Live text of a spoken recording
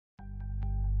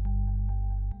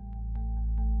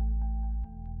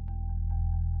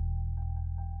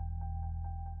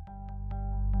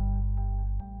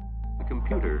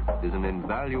computer is an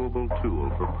invaluable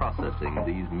tool for processing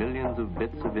these millions of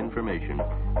bits of information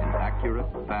in accurate,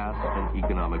 fast, and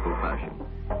economical fashion,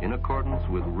 in accordance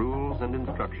with rules and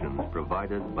instructions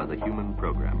provided by the human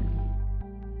programmer.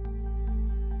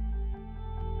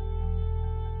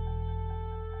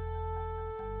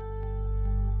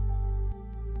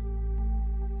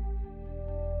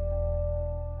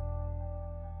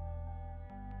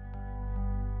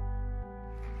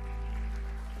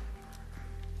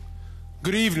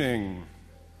 Good evening.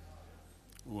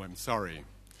 Oh, I'm sorry.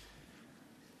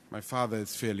 My father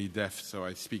is fairly deaf, so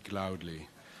I speak loudly.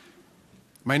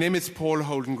 My name is Paul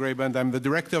Holdengräber, and I'm the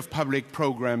Director of Public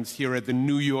Programs here at the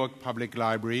New York Public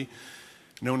Library,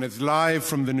 known as Live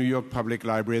from the New York Public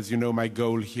Library. As you know, my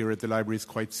goal here at the library is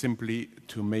quite simply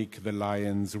to make the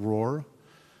lions roar,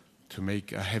 to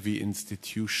make a heavy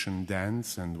institution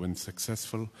dance, and when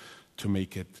successful, to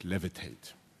make it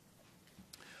levitate.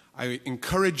 I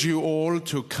encourage you all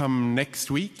to come next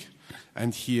week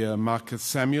and hear Marcus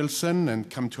Samuelsson and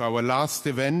come to our last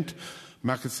event.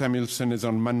 Marcus Samuelsson is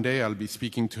on Monday. I'll be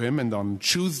speaking to him. And on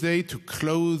Tuesday, to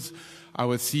close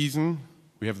our season,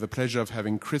 we have the pleasure of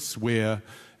having Chris Ware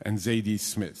and Zadie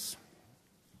Smith.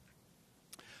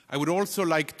 I would also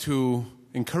like to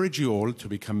encourage you all to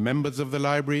become members of the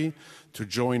library, to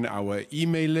join our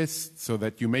email list so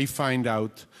that you may find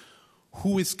out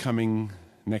who is coming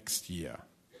next year.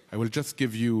 I will just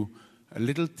give you a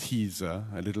little teaser,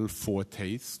 a little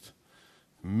foretaste.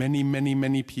 Many, many,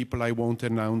 many people I won't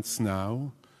announce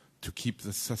now to keep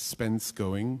the suspense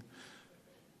going.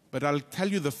 But I'll tell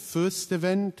you the first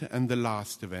event and the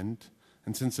last event.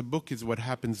 And since a book is what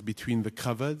happens between the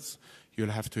covers, you'll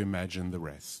have to imagine the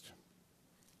rest.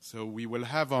 So we will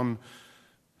have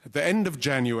at the end of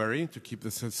January, to keep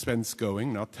the suspense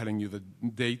going, not telling you the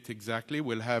date exactly,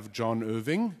 we'll have John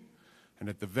Irving. And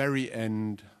at the very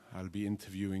end, I'll be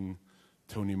interviewing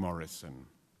Toni Morrison.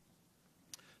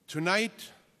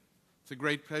 Tonight, it's a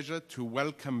great pleasure to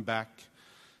welcome back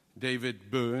David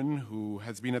Byrne, who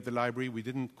has been at the library. We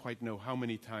didn't quite know how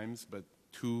many times, but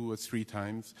 2 or 3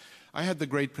 times. I had the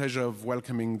great pleasure of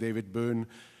welcoming David Byrne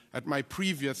at my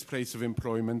previous place of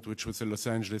employment, which was the Los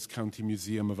Angeles County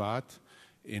Museum of Art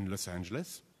in Los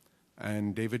Angeles.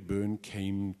 And David Byrne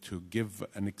came to give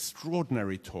an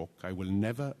extraordinary talk I will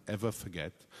never, ever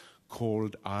forget,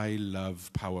 called I Love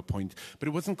PowerPoint. But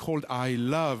it wasn't called I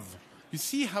Love. You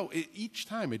see how each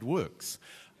time it works.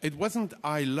 It wasn't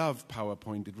I Love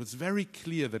PowerPoint. It was very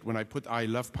clear that when I put I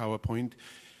Love PowerPoint,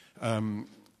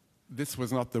 this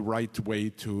was not the right way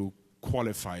to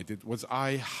qualify it. It was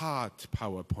I Heart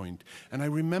PowerPoint. And I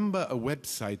remember a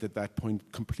website at that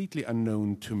point, completely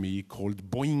unknown to me,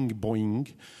 called Boing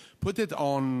Boing, put it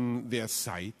on their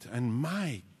site, and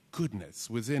my goodness,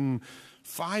 within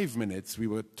 5 minutes, we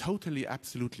were totally,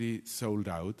 absolutely sold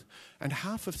out. And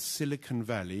half of Silicon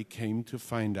Valley came to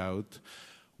find out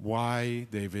why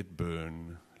David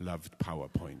Byrne loved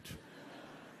PowerPoint.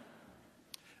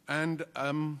 And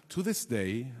to this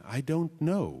day, I don't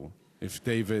know if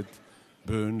David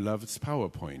Byrne loves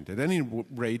PowerPoint. At any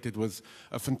rate, it was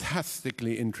a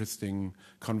fantastically interesting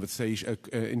conversation,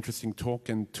 interesting talk.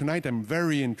 And tonight, I'm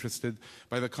very interested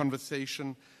by the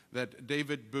conversation that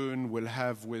David Byrne will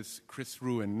have with Chris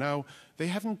Ruen. Now, they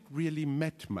haven't really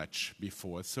met much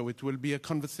before, so it will be a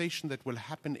conversation that will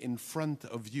happen in front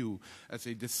of you as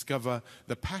they discover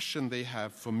the passion they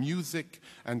have for music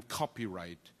and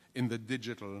copyright in the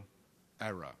digital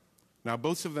era. Now,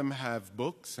 both of them have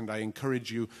books, and I encourage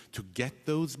you to get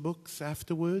those books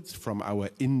afterwards from our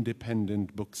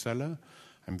independent bookseller.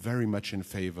 I'm very much in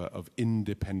favor of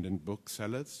independent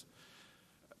booksellers.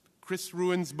 Chris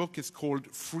Ruen's book is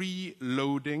called Free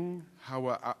Loading,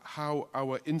 How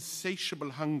Our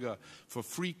Insatiable Hunger for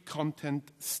Free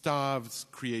Content Starves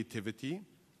Creativity.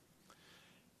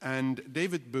 And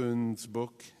David Byrne's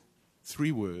book,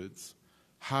 3 words,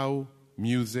 How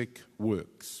Music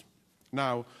Works.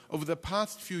 Now, over the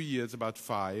past few years, about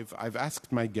 5, I've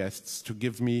asked my guests to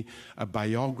give me a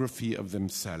biography of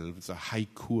themselves, a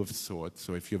haiku of sorts,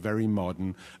 so if you're very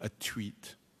modern, a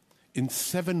tweet, in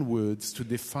 7 words to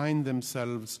define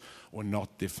themselves or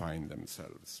not define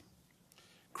themselves.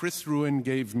 Chris Ruen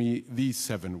gave me these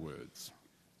 7 words.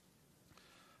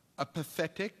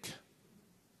 Apathetic,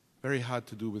 very hard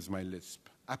to do with my lisp,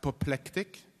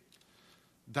 apoplectic,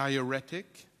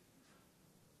 diuretic,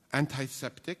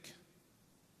 antiseptic,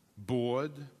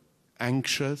 bored,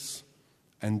 anxious,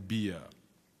 and beer.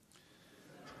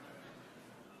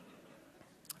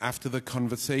 After the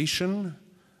conversation,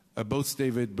 both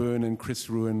David Byrne and Chris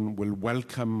Ruen will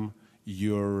welcome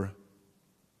your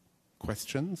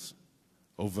questions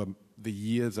over the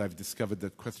years, I've discovered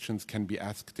that questions can be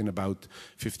asked in about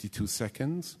 52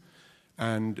 seconds.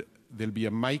 And there'll be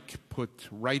a mic put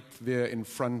right there in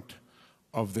front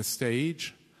of the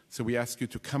stage. So we ask you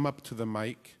to come up to the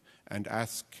mic and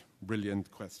ask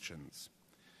brilliant questions.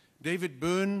 David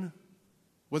Byrne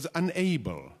was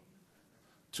unable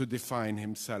to define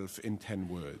himself in 10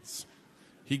 words.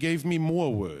 He gave me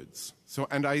more words.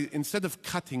 And instead of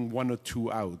cutting one or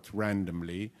two out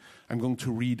randomly, I'm going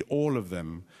to read all of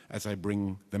them as I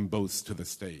bring them both to the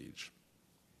stage.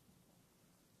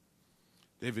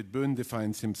 David Byrne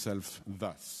defines himself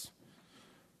thus: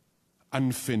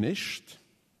 unfinished,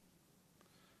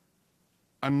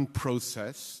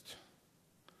 unprocessed,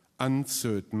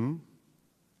 uncertain,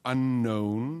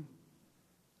 unknown,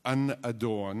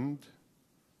 unadorned,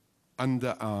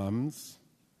 underarms,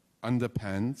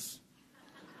 underpants,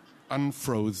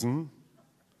 unfrozen,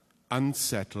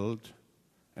 unsettled,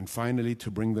 and finally,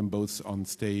 to bring them both on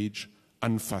stage,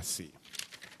 unfussy.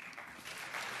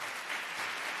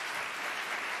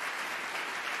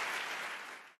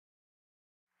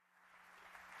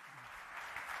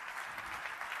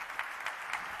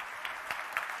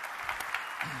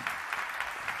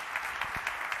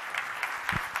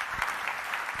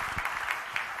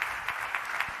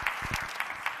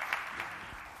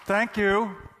 Thank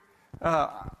you.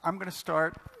 I'm going to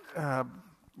start.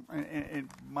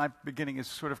 My beginning is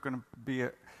sort of going to be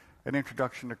an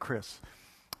introduction to Chris.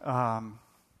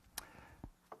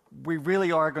 We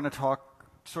really are going to talk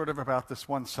sort of about this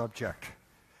one subject.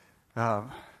 I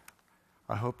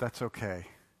hope that's okay.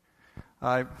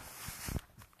 I've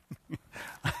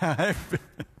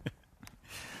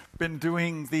been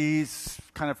doing these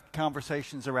kind of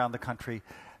conversations around the country,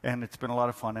 and it's been a lot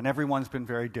of fun, and everyone's been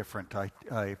very different.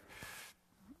 I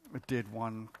did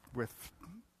one with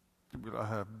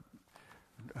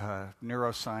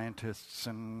neuroscientists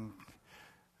and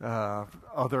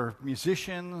other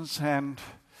musicians, and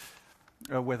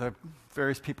with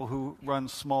various people who run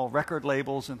small record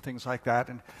labels and things like that.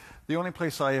 And the only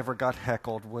place I ever got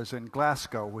heckled was in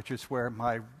Glasgow, which is where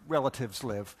my relatives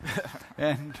live.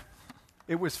 And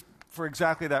it was for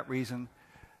exactly that reason.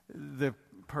 The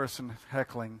person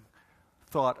heckling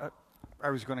thought I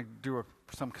was going to do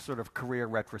some sort of career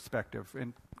retrospective.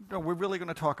 And no, we're really going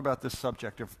to talk about this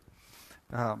subject of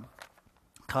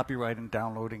copyright and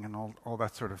downloading and all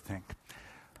that sort of thing.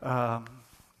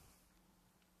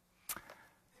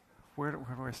 Where do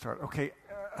I start? Okay.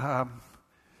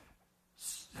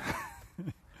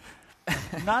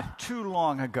 Not too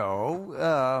long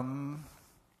ago,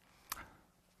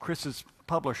 Chris's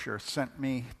publisher sent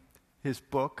me his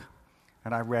book,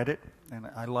 and I read it, and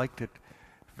I liked it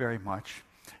very much.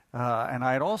 And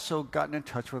I had also gotten in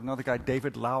touch with another guy,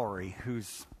 David Lowery,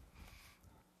 who's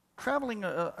traveling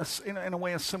in a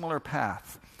way a similar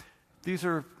path. These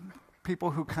are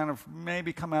people who kind of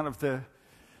maybe come out of the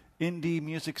indie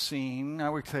music scene, I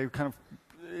would say kind of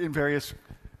in various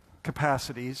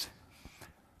capacities,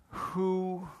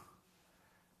 who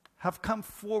have come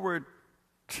forward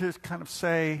to kind of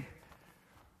say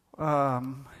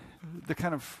the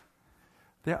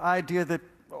idea that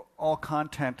all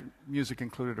content, music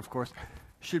included, of course,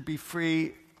 should be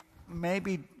free,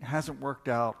 maybe hasn't worked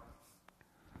out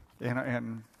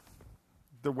in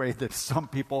the way that some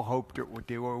people hoped it would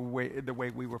do, or the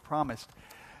way we were promised.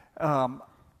 I'm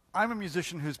a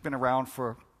musician who's been around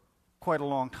for quite a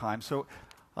long time, so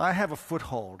I have a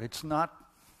foothold. It's not,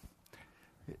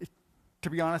 to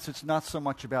be honest, it's not so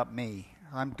much about me.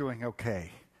 I'm doing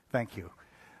okay, thank you.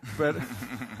 But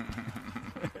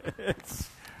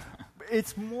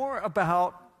it's more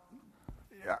about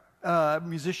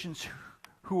musicians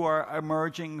who are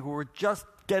emerging, who are just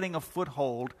getting a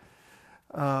foothold,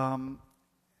 and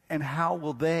how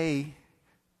will they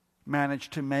manage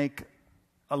to make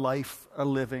a life, a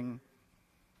living,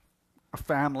 a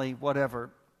family,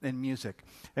 whatever, in music.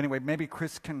 Anyway, maybe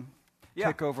Chris can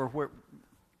take over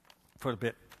for a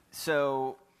bit.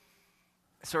 So,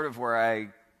 sort of where I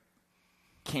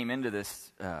came into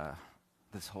this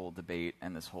this whole debate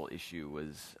and this whole issue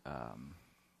was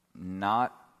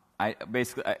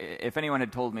if anyone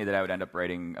had told me that I would end up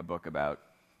writing a book about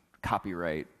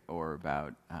copyright or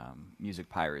about music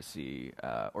piracy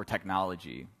or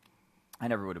technology, I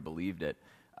never would have believed it.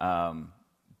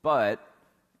 But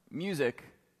music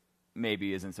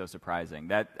maybe isn't so surprising.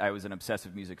 That I was an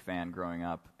obsessive music fan growing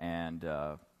up, and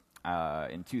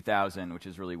in 2000, which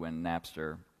is really when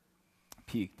Napster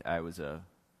peaked, I was a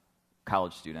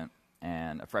college student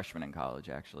and a freshman in college,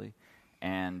 actually.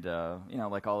 And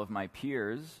like all of my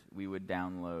peers, we would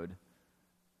download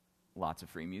lots of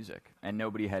free music, and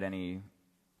nobody had any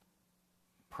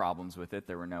problems with it.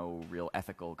 There were no real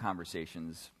ethical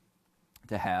conversations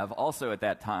to have. Also, at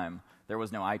that time, there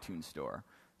was no iTunes store.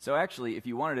 So actually, if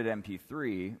you wanted it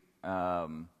MP3,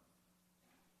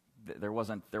 there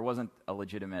wasn't a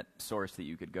legitimate source that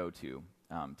you could go to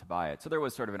buy it. So there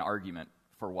was sort of an argument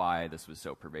for why this was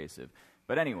so pervasive.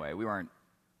 But anyway,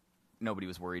 nobody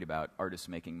was worried about artists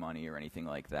making money or anything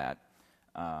like that.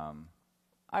 I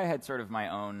had sort of my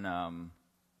own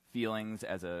feelings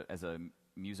as a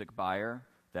music buyer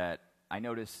that I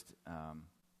noticed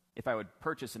if I would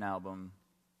purchase an album,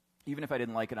 even if I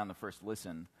didn't like it on the first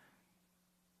listen,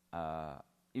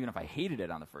 even if I hated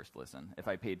it on the first listen, if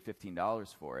I paid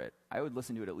 $15 for it, I would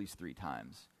listen to it at least 3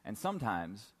 times. And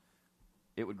sometimes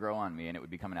it would grow on me and it would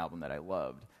become an album that I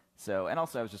loved. So, and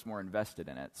also I was just more invested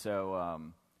in it. So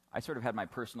I sort of had my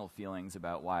personal feelings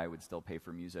about why I would still pay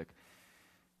for music.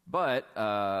 But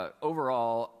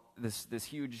overall, this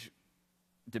huge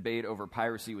debate over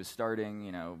piracy was starting.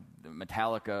 You know,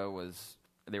 Metallica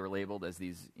they were labeled as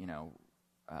these, you know,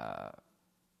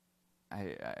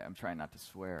 I'm trying not to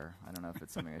swear. I don't know if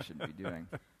it's something I shouldn't be doing.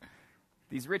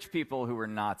 These rich people who were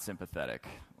not sympathetic,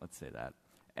 let's say that.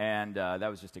 And that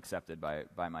was just accepted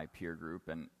by my peer group.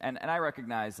 And I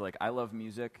recognize, like, I love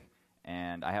music,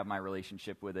 and I have my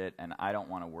relationship with it, and I don't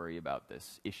want to worry about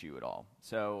this issue at all.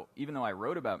 So even though I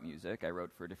wrote about music, I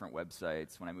wrote for different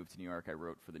websites. When I moved to New York, I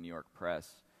wrote for the New York Press.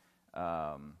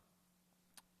 I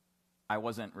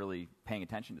wasn't really paying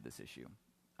attention to this issue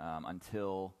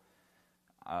until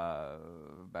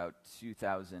about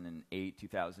 2008,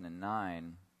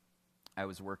 2009. I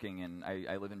was working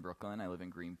I live in Brooklyn, I live in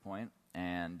Greenpoint,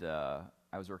 and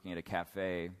I was working at a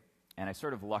cafe, and I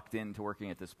sort of lucked into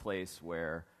working at this place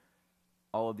where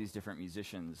all of these different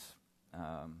musicians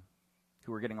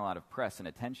who were getting a lot of press and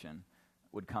attention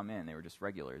would come in. They were just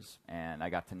regulars, and I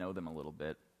got to know them a little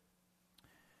bit.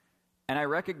 And I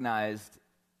recognized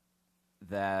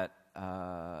that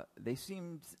they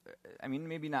seemed, I mean,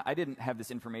 maybe not, I didn't have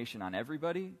this information on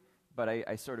everybody, but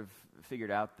I sort of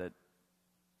figured out that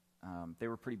they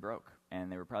were pretty broke,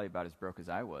 and they were probably about as broke as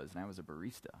I was, and I was a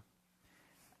barista.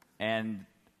 And,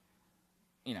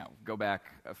 you know, go back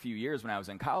a few years when I was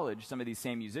in college, some of these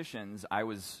same musicians I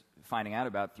was finding out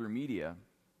about through media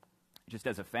just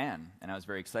as a fan, and I was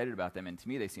very excited about them, and to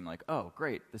me they seemed like, oh,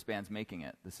 great, this band's making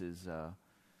it. This is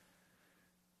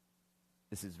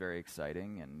very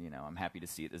exciting, and, you know, I'm happy to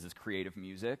see it. This is creative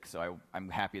music, so I'm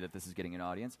happy that this is getting an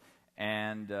audience.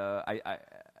 And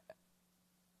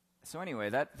so anyway,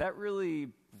 that really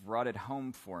brought it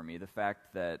home for me, the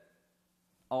fact that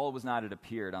all was not as it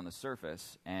appeared on the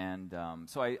surface. And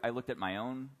so I looked at my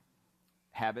own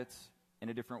habits in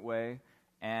a different way,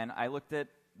 and I looked at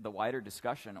the wider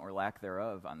discussion, or lack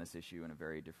thereof, on this issue in a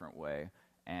very different way.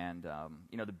 And,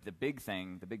 you know, the big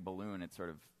thing, the big balloon, it sort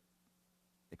of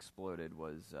exploded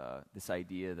was this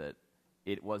idea that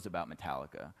it was about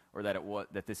Metallica, or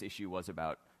that this issue was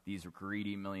about these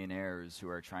greedy millionaires who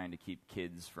are trying to keep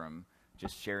kids from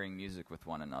just sharing music with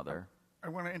one another. I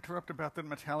want to interrupt about the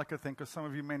Metallica thing, because some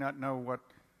of you may not know what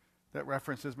that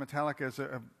reference is. Metallica is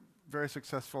a very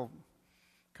successful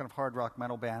kind of hard rock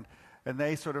metal band, and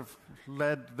they sort of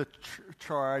led the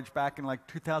charge back in like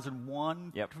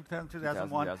 2001. Yep.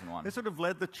 2001. They sort of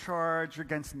led the charge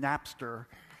against Napster,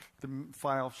 the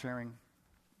file sharing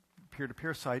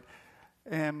peer-to-peer site,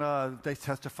 and they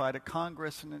testified at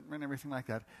Congress and everything like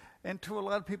that. And to a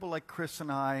lot of people like Chris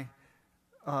and I,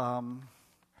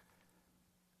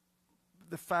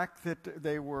 the fact that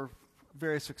they were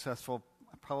very successful,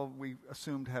 probably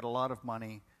assumed had a lot of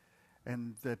money,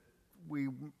 and that we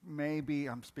maybe,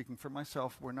 I'm speaking for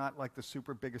myself, we're not like the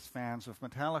super biggest fans of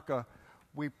Metallica.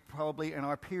 We probably, and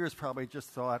our peers probably just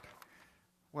thought,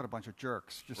 what a bunch of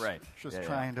jerks, just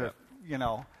trying to, you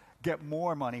know, get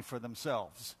more money for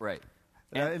themselves. Right.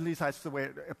 At least that's the way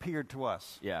it appeared to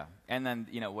us. Yeah. And then,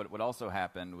 you know, what also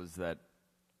happened was that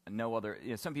no other,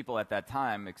 you know, some people at that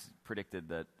time predicted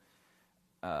that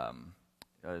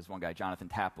there's one guy, Jonathan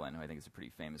Taplin, who I think is a pretty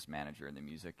famous manager in the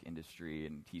music industry,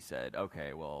 and he said,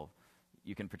 okay, well,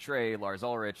 you can portray Lars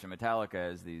Ulrich and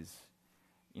Metallica as these,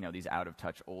 you know, these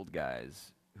out-of-touch old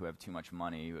guys who have too much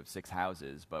money, who have 6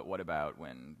 houses, but what about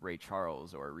when Ray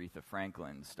Charles or Aretha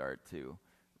Franklin start to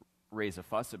raise a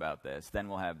fuss about this? Then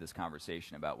we'll have this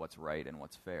conversation about what's right and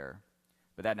what's fair.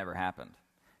 But that never happened.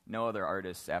 No other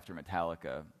artists after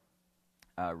Metallica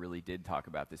really did talk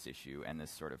about this issue, and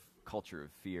this sort of culture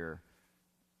of fear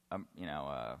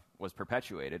was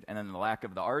perpetuated. And then the lack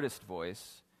of the artist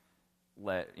voice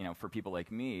for people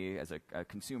like me as a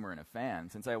consumer and a fan,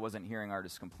 since I wasn't hearing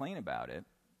artists complain about it,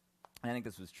 and I think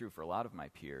this was true for a lot of my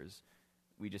peers,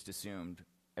 we just assumed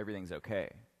everything's okay.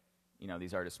 You know,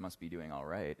 these artists must be doing all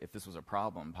right. If this was a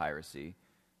problem, piracy,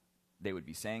 they would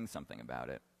be saying something about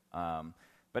it.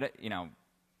 But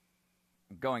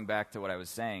going back to what I was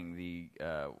saying,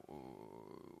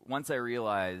 once I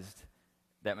realized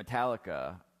that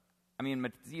Metallica,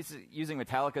 using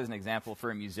Metallica as an example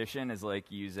for a musician is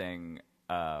like using,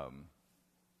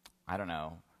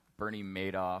 Bernie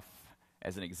Madoff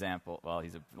as an example. Well,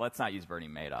 let's not use Bernie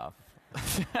Madoff.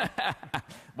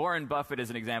 Warren Buffett is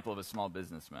an example of a small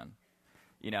businessman.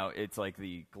 It's like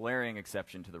the glaring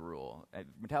exception to the rule.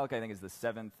 Metallica, I think, is the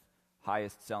 7th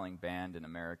highest-selling band in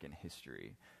American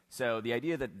history. So the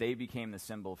idea that they became the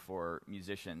symbol for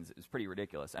musicians is pretty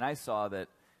ridiculous. And I saw that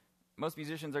most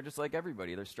musicians are just like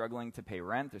everybody. They're struggling to pay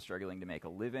rent. They're struggling to make a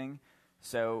living.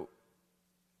 So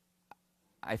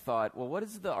I thought, well, what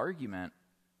is the argument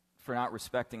for not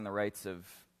respecting the rights of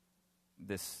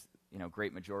this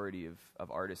great majority of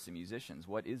artists and musicians?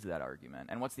 What is that argument?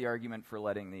 And what's the argument for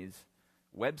letting these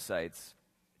websites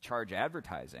charge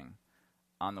advertising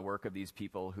on the work of these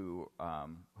people who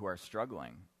are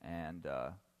struggling? And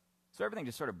so everything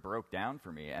just sort of broke down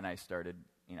for me, and I started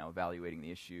evaluating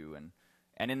the issue.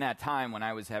 And in that time, when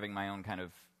I was having my own kind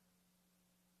of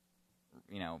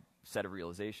set of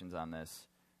realizations on this,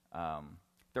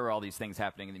 there were all these things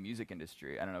happening in the music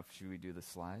industry. I don't know, should we do the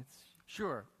slides?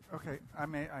 Sure. Okay. I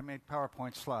made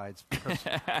PowerPoint slides because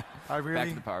I Back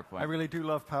to the PowerPoint. I really do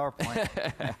love PowerPoint.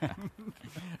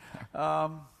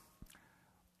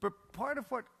 But part of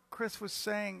what Chris was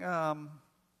saying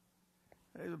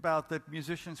about that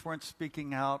musicians weren't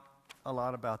speaking out a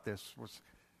lot about this was,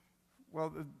 well,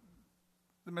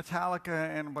 the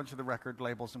Metallica and a bunch of the record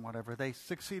labels and whatever, they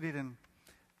succeeded in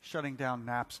shutting down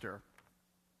Napster.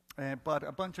 But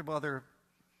a bunch of other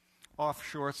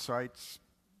offshore sites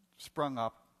sprung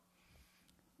up.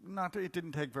 It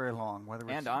didn't take very long.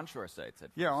 And onshore sites.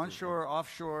 Onshore,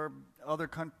 offshore,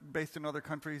 based in other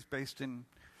countries, based in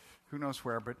who knows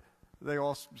where, but they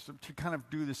all to kind of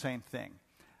do the same thing.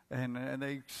 And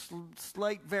they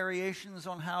slight variations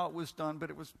on how it was done, but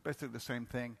it was basically the same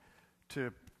thing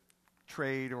to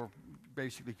trade, or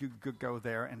basically you could go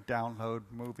there and download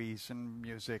movies and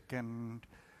music and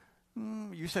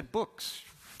you said books.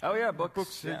 Oh, yeah, books.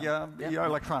 Books, yeah,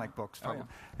 electronic books. Oh,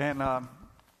 yeah. And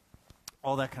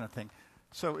all that kind of thing.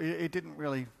 So it didn't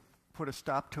really put a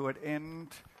stop to it. And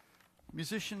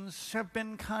musicians have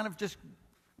been kind of just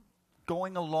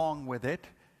going along with it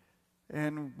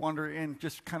and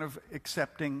just kind of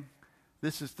accepting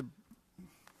this is the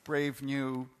brave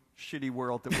new shitty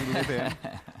world that we live in.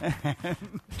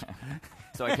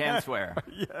 So I can swear.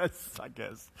 Yes, I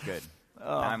guess. Good.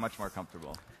 Now I'm much more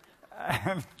comfortable.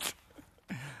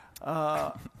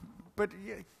 But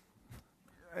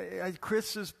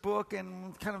Chris's book,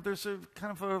 and there's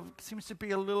seems to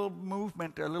be a little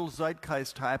movement, a little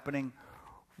zeitgeist happening,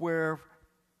 where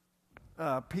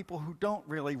people who don't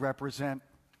really represent,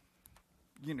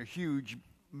 huge,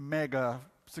 mega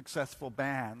successful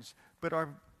bands, but are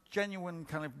genuine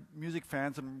kind of music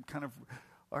fans and kind of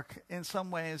are in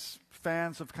some ways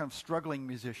fans of kind of struggling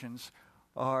musicians,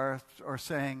 are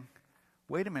saying,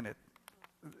 wait a minute,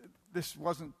 this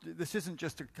isn't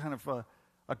just a kind of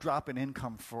a drop in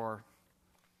income for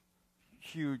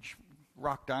huge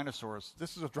rock dinosaurs.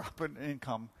 This is a drop in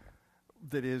income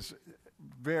that is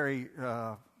very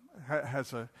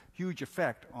has a huge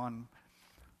effect on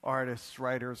artists,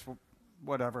 writers,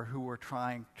 whatever, who are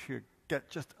trying to get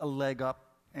just a leg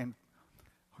up and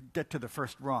get to the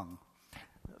first rung.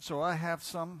 So I have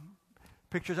some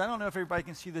pictures. I don't know if everybody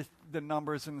can see the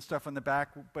numbers and stuff on the back,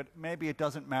 but maybe it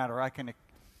doesn't matter. I can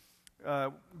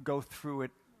go through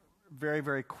it very,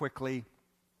 very quickly.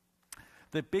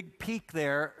 The big peak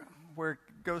there, where it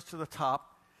goes to the top,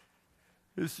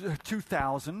 is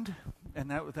 2000,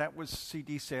 and that was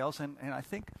CD sales. And I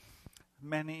think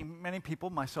many people,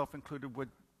 myself included, would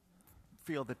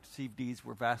feel that CDs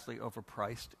were vastly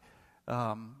overpriced,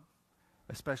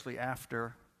 especially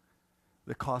after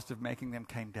the cost of making them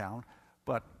came down.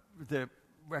 But the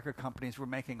record companies were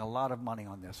making a lot of money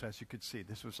on this, as you could see.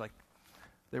 This was like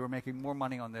they were making more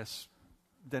money on this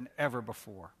than ever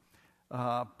before.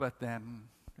 But then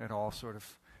it all sort of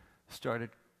started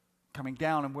coming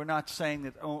down, and we're not saying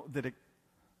that it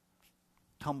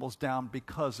tumbles down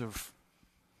because of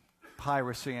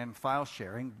piracy and file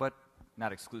sharing, but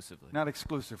not exclusively. Not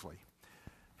exclusively.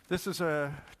 This is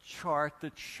a chart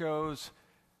that shows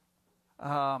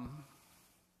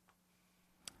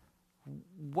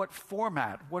what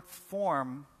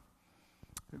form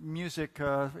music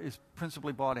is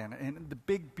principally bought in. And the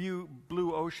big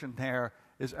blue ocean there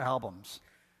is albums.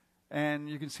 And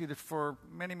you can see that for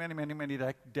many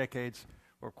decades,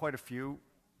 or quite a few,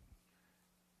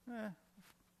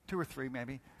 2 or 3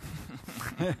 maybe,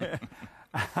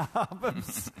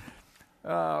 albums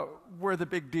were the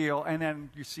big deal. And then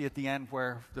you see at the end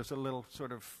where there's a little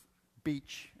sort of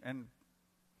beach and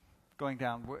going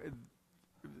down.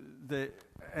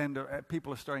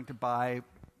 People are starting to buy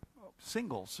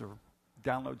singles or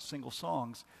download single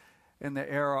songs. In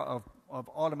the era of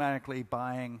automatically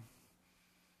buying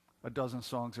a dozen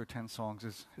songs or 10 songs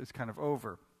is kind of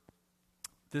over.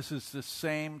 This is the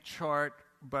same chart,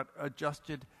 but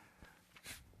adjusted.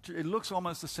 It looks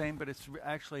almost the same, but it's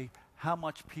actually how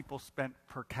much people spent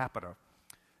per capita,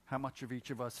 how much of each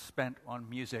of us spent on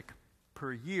music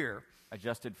per year.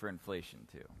 Adjusted for inflation,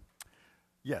 too.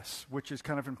 Yes, which is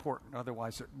kind of important.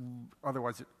 Otherwise,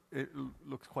 it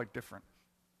looks quite different.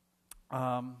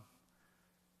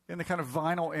 In the kind of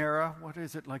vinyl era, what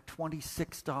is it, like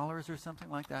 $26 or something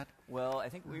like that? Well, I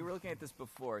think we were looking at this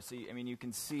before. So, you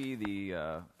can see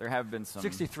there have been some...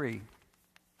 63.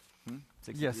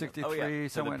 63? Yeah, 63. Oh, yeah.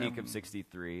 So the peak of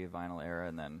 63, vinyl era,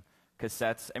 and then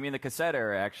cassettes. The cassette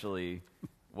era actually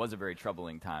was a very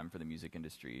troubling time for the music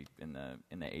industry in the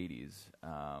 80s,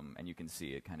 and you can see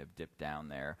it kind of dip down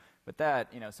there. But that,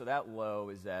 so that low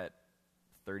is at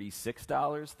 $36,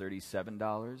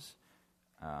 $37,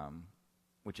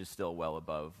 which is still well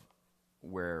above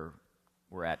where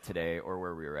we're at today or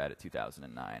where we were at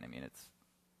 2009. It's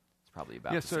probably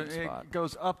about the same spot. It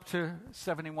goes up to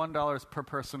 $71 per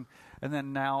person, and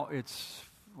then now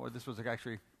this was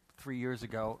actually 3 years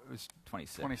ago, it was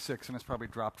 26, and it's probably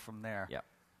dropped from there. Yeah.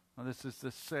 Well, this is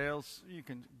the sales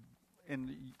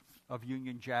of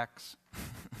Union Jacks.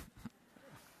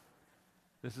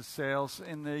 This is sales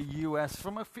in the U.S.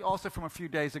 from a few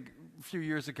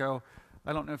years ago.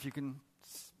 I don't know if you can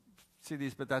see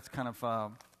these, but that's kind of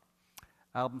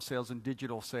album sales and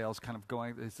digital sales kind of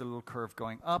going. There's a little curve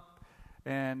going up,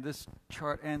 and this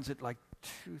chart ends at like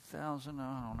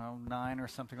 2009 or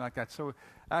something like that. So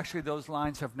actually, those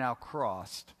lines have now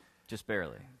crossed, just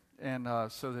barely, and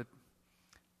so that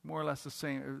more or less the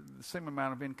same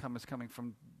amount of income is coming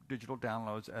from digital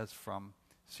downloads as from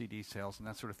CD sales and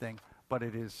that sort of thing. But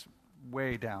it is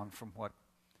way down from what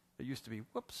it used to be.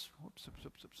 Whoops.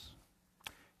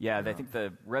 Yeah, I think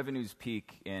the revenues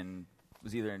peak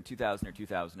was either in 2000 or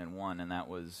 2001, and that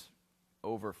was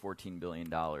over $14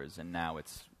 billion, and now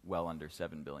it's well under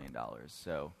 $7 billion.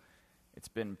 So it's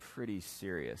been pretty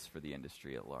serious for the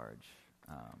industry at large.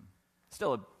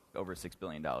 Still over a $6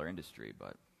 billion industry,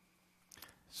 but...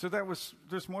 So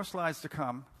there's more slides to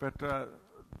come, but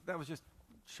that was just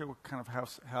show kind of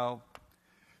how,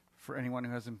 for anyone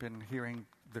who hasn't been hearing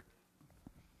the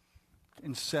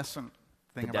incessant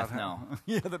thing the about death knell.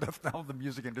 the death knell of the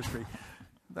music industry.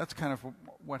 That's kind of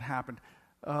what happened.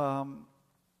 And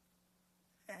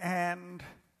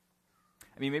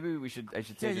maybe I should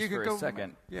say just for a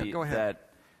second. Go ahead. That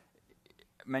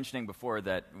mentioning before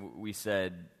that we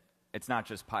said it's not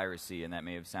just piracy, and that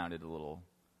may have sounded a little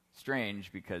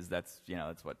strange because that's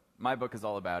what my book is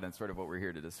all about, and sort of what we're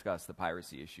here to discuss, the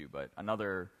piracy issue. But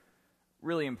another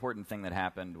really important thing that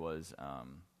happened was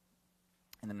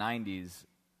in the 90s,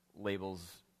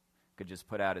 labels could just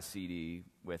put out a CD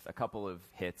with a couple of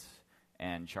hits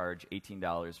and charge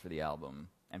 $18 for the album,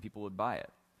 and people would buy it.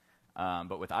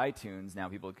 But with iTunes, now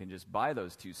people can just buy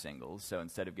those two singles, so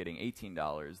instead of getting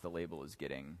 $18, the label is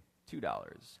getting $2.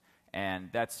 And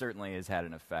that certainly has had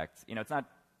an effect. It's not...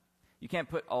 You can't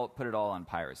put it all on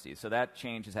piracy. So that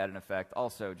change has had an effect.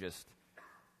 Also, just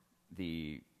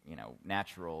the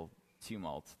natural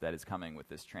tumult that is coming with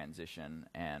this transition.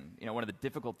 And one of the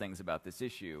difficult things about this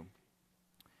issue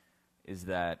is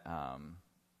that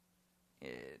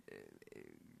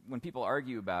when people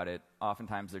argue about it,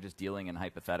 oftentimes they're just dealing in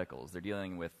hypotheticals. They're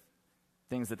dealing with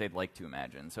things that they'd like to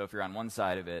imagine. So if you're on one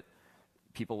side of it,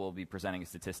 people will be presenting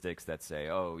statistics that say,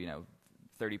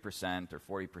 30% or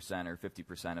 40% or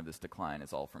 50% of this decline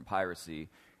is all from piracy.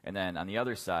 And then on the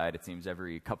other side, it seems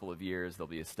every couple of years there'll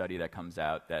be a study that comes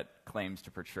out that claims to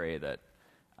portray that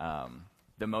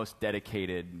the most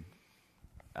dedicated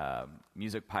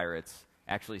music pirates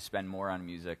actually spend more on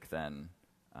music than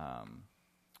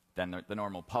the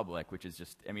normal public, which is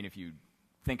just, if you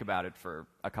think about it for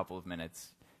a couple of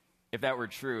minutes, if that were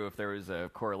true, if there was a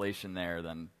correlation there,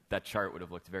 then that chart would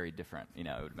have looked very different. It would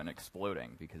have been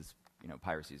exploding because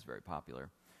piracy is very popular.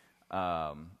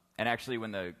 And actually,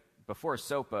 before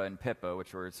SOPA and PIPA,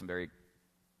 which were some very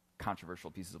controversial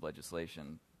pieces of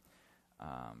legislation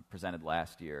presented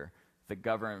last year, the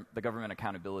Government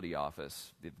Accountability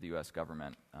Office, the U.S.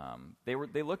 government,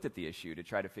 they looked at the issue to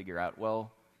try to figure out,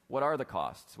 well, what are the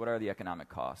costs? What are the economic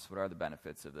costs? What are the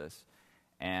benefits of this?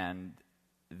 And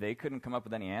they couldn't come up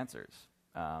with any answers.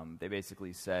 They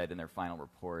basically said in their final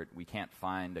report, we can't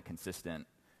find a consistent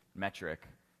metric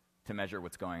to measure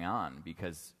what's going on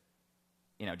because,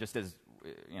 just as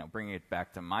bringing it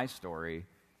back to my story,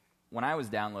 when I was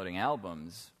downloading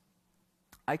albums,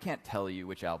 I can't tell you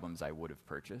which albums I would have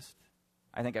purchased.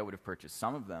 I think I would have purchased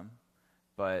some of them,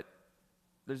 but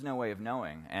there's no way of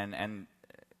knowing. And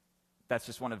that's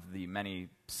just one of the many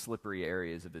slippery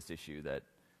areas of this issue that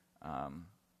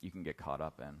you can get caught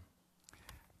up in.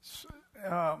 So,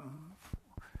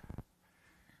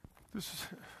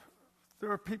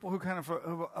 there are people who kind of,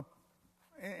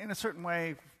 in a certain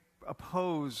way,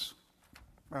 oppose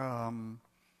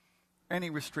any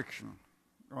restriction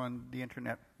on the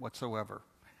internet whatsoever.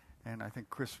 And I think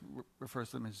Chris refers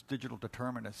to them as digital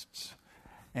determinists.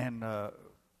 And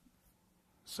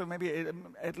so maybe,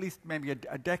 at least maybe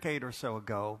a decade or so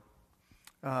ago,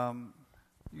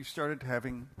 you started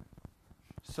having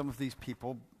some of these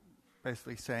people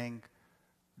basically saying,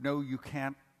 no, you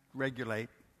can't regulate.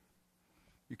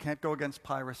 You can't go against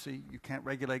piracy. You can't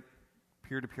regulate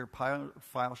peer-to-peer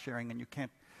file sharing, and you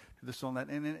can't do this and that.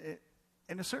 And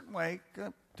in a certain way,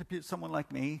 to someone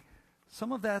like me,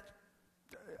 some of that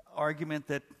argument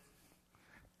that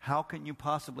how can you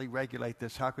possibly regulate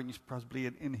this? How can you possibly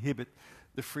inhibit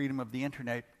the freedom of the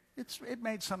internet? It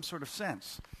made some sort of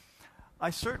sense. I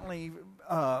certainly,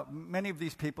 many of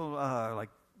these people, like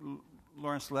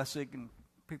Lawrence Lessig and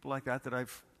people like that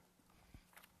I've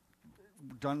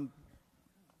done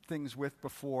things with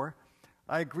before,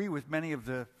 I agree with many of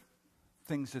the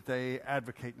things that they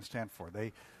advocate and stand for.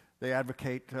 They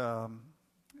advocate that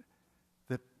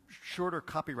shorter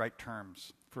copyright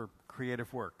terms for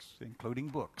creative works, including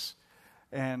books.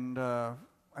 And I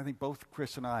think both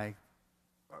Chris and I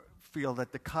feel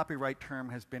that the copyright term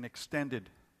has been extended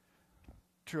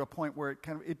to a point where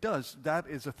that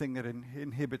is a thing that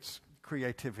inhibits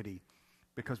creativity,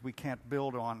 because we can't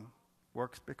build on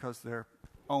works because they're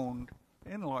owned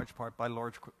in large part by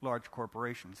large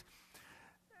corporations.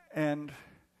 And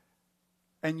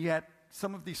yet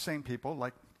some of these same people,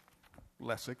 like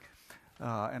Lessig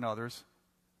and others,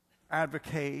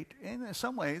 advocate, in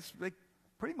some ways, they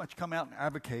pretty much come out and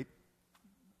advocate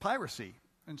piracy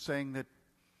and saying that,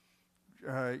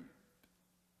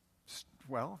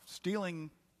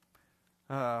 stealing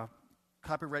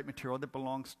copyright material that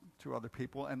belongs to other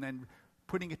people and then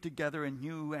putting it together in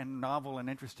new and novel and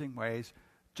interesting ways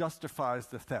justifies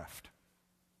the theft.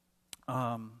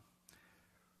 I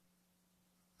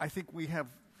think we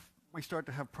start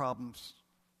to have problems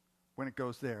when it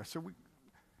goes there. So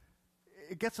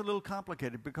it gets a little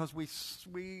complicated because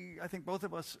I think both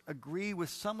of us agree with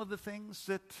some of the things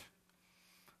that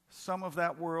some of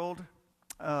that world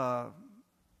are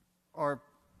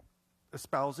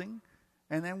espousing,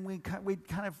 and then we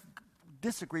kind of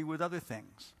disagree with other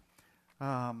things.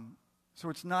 So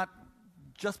it's not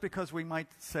just because we might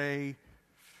say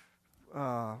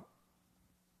that,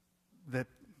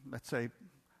 let's say,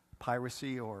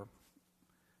 piracy or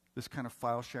this kind of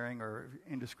file sharing or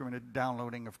indiscriminate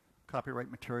downloading of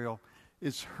copyright material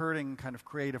is hurting kind of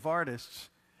creative artists.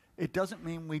 It doesn't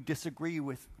mean we disagree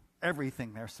with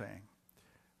everything they're saying.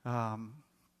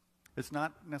 It's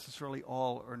not necessarily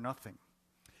all or nothing.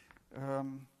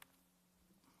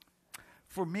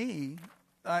 For me,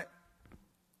 and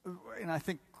I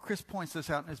think Chris points this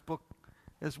out in his book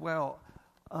as well,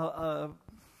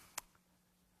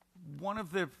 one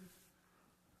of the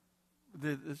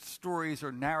stories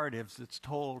or narratives that's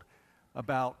told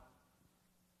about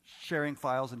sharing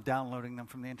files and downloading them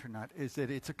from the internet is that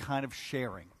it's a kind of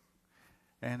sharing,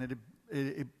 and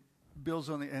it builds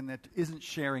on and that isn't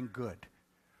sharing good.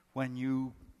 When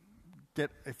you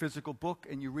get a physical book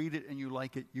and you read it and you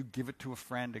like it, you give it to a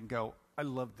friend and go, I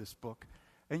love this book.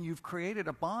 And you've created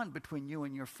a bond between you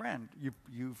and your friend.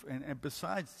 And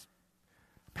besides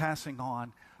passing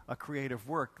on a creative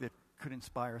work that could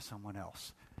inspire someone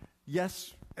else.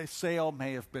 Yes, a sale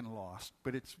may have been lost,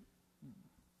 but it's,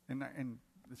 in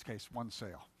this case, one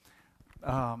sale.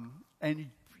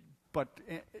 But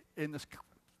in the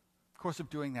course of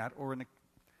doing that, or in the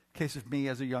case of me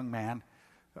as a young man,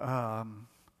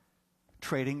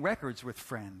 trading records with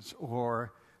friends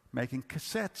or making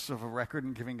cassettes of a record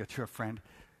and giving it to a friend,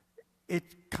 it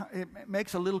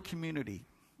makes a little community,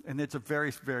 and it's a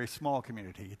very, very small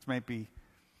community. It's maybe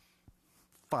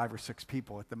 5 or 6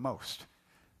 people at the most.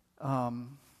 I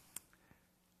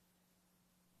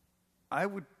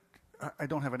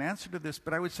don't have an answer to this,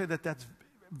 but I would say that that's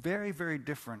very, very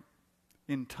different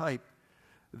in type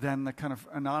than the kind of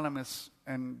anonymous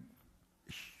and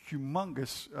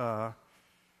humongous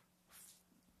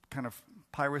kind of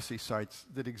piracy sites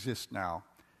that exist now.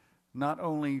 Not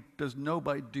only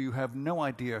do you have no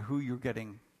idea who you're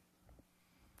getting,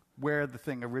 where the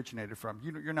thing originated from.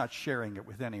 You're not sharing it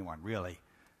with anyone, really.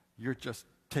 You're just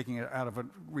taking it out of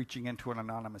reaching into an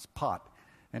anonymous pot.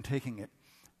 and taking it.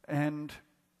 And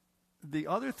the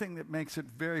other thing that makes it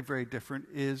very, very different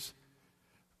is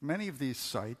many of these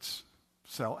sites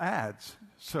sell ads.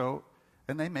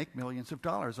 And they make millions of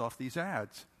dollars off these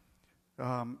ads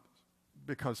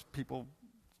because people,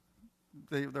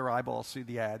 their eyeballs see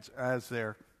the ads as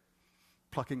they're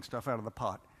plucking stuff out of the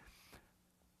pot.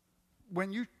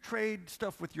 When you trade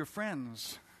stuff with your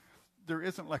friends, there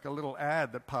isn't like a little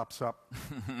ad that pops up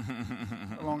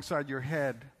alongside your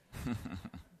head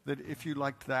that if you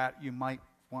liked that, you might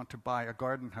want to buy a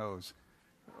garden hose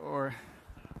or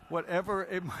whatever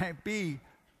it might be.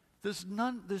 There's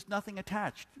nothing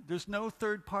attached. There's no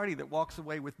third party that walks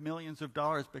away with millions of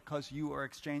dollars because you are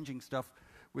exchanging stuff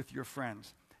with your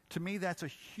friends. To me, that's a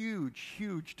huge,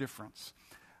 huge difference.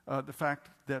 The fact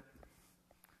that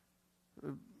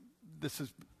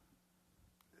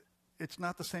it's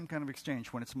not the same kind of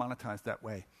exchange when it's monetized that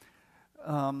way.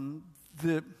 Now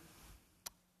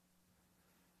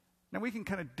we can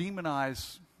kind of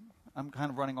demonize, I'm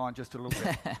kind of running on just a little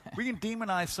bit. We can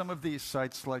demonize some of these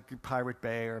sites like Pirate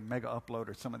Bay or Mega Upload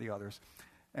or some of the others.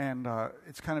 And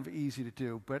it's kind of easy to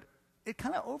do, but it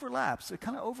kind of overlaps. It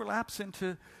kind of overlaps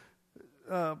into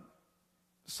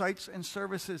sites and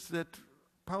services that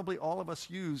probably all of us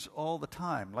use all the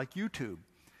time, like YouTube.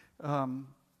 I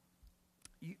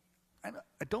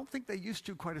don't think they used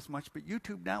to quite as much, but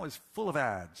YouTube now is full of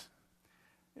ads.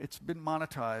 It's been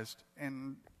monetized,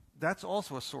 and that's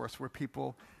also a source where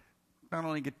people not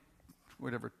only get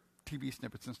whatever TV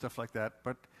snippets and stuff like that,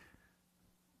 but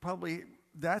probably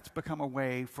that's become a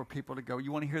way for people to go,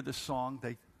 you want to hear this song,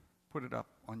 they put it up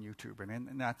on YouTube,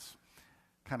 and that's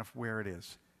kind of where it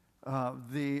is.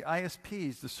 The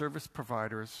ISPs, the service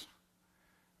providers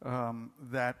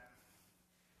that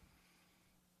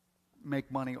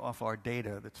make money off our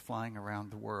data that's flying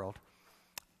around the world,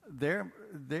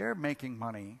 they're making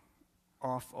money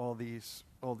off all this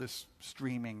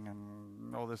streaming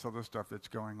and all this other stuff that's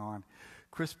going on.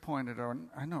 Chris pointed on,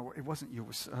 I know it wasn't you, it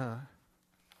was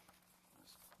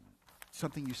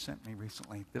something you sent me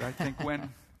recently that I think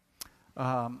when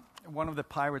one of the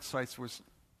pirate sites was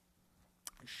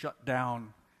shut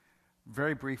down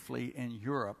very briefly in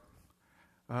Europe,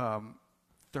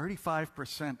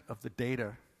 35% of the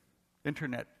data,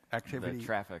 internet activity, the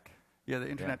traffic. Yeah, the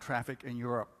internet traffic in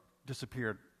Europe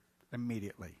disappeared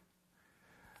immediately.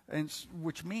 And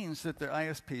which means that the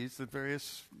ISPs, the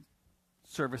various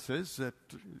services, that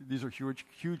these are huge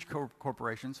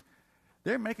corporations,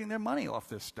 they're making their money off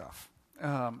this stuff,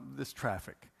 this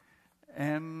traffic.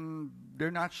 And they're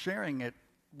not sharing it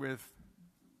with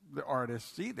the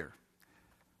artists either.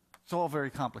 It's all very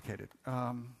complicated.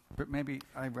 But maybe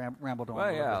I rambled on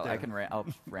a little bit there. I'll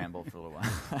ramble for a little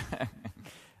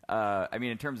while. I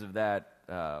mean, in terms of that,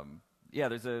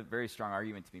 there's a very strong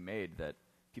argument to be made that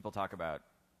people talk about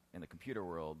in the computer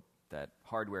world that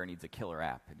hardware needs a killer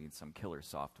app. It needs some killer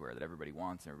software that everybody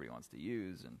wants and everybody wants to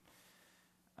use. And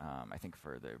I think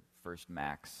for the first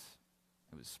Macs,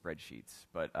 it was spreadsheets.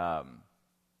 But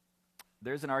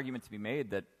there's an argument to be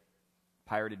made that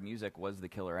pirated music was the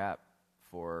killer app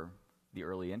for the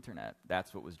early internet.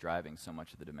 That's what was driving so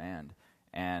much of the demand.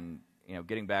 And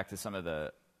getting back to some of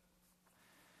the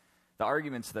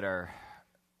arguments that are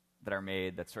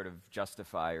made that sort of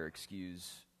justify or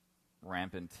excuse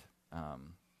rampant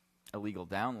illegal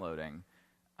downloading,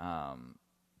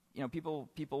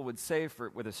 people would say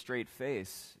with a straight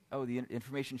face, "Oh, the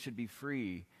information should be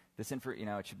free.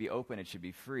 It should be open. It should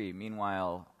be free."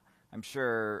 Meanwhile, I'm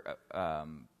sure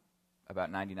about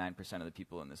 99% of the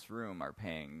people in this room are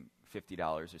paying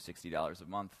 $50 or $60 a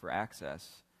month for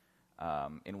access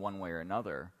in one way or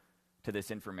another to this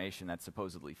information that's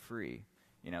supposedly free.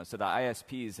 So the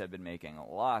ISPs have been making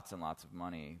lots and lots of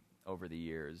money over the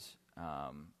years,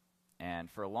 and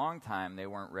for a long time they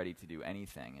weren't ready to do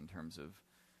anything in terms of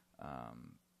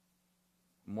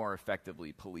more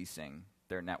effectively policing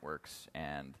their networks.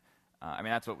 And I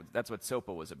mean that's what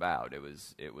SOPA was about. It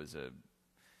was a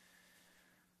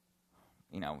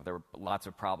there were lots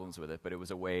of problems with it, but it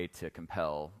was a way to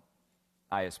compel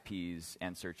ISPs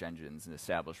and search engines and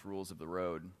establish rules of the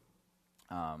road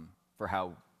for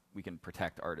how we can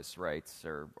protect artists' rights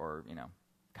or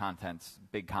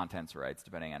big contents rights,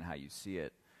 depending on how you see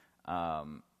it.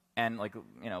 And like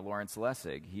Lawrence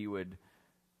Lessig, he would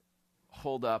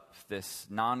hold up this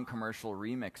non-commercial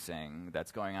remixing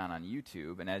that's going on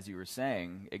YouTube, and as you were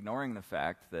saying, ignoring the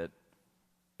fact that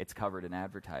it's covered in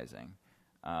advertising.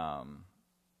 A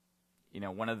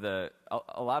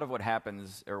lot of what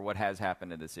happens or what has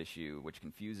happened in this issue, which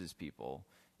confuses people,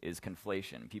 is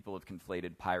conflation. People have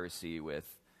conflated piracy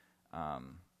with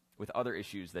other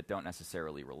issues that don't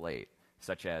necessarily relate,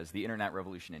 such as the internet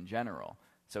revolution in general.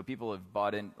 So people have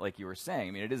bought in, like you were saying.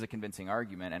 I mean, it is a convincing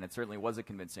argument, and it certainly was a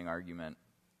convincing argument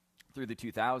through the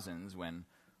 2000s when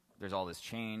there's all this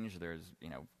change. There's,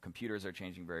 computers are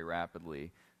changing very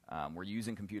rapidly. We're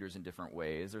using computers in different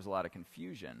ways. There's a lot of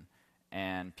confusion.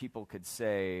 And people could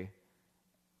say,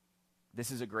 this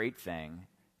is a great thing,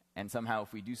 and somehow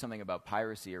if we do something about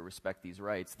piracy or respect these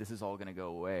rights, this is all going to go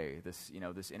away. This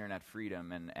internet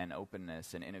freedom and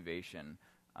openness and innovation,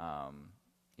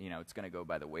 it's going to go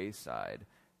by the wayside.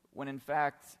 When in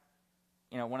fact,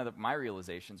 one of my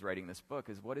realizations writing this book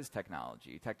is, what is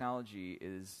technology? Technology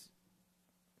is,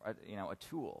 a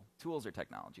tool. Tools are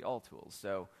technology, all tools.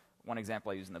 So one example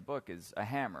I use in the book is a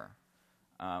hammer.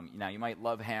 Now, you might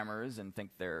love hammers and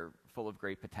think they're full of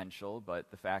great potential,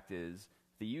 but the fact is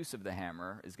the use of the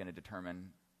hammer is going to determine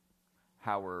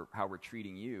how we're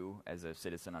treating you as a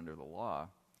citizen under the law.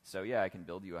 So yeah, I can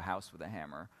build you a house with a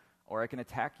hammer, or I can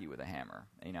attack you with a hammer.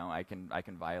 I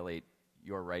can violate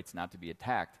your rights not to be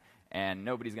attacked, and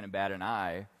nobody's going to bat an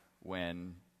eye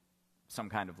when some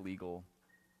kind of legal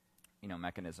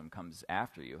mechanism comes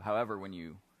after you. However, when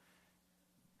you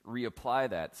reapply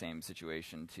that same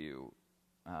situation to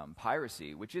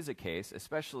piracy, which is a case,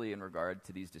 especially in regard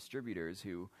to these distributors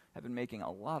who have been making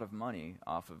a lot of money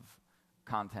off of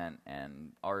content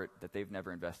and art that they've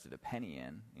never invested a penny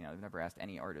in. They've never asked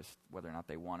any artist whether or not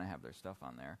they want to have their stuff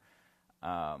on there.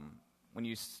 When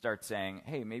you start saying,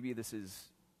 hey, maybe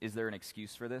is there an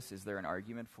excuse for this? Is there an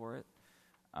argument for it?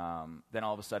 Then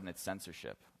all of a sudden it's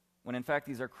censorship. When in fact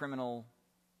these are criminal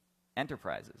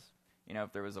enterprises.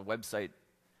 If there was a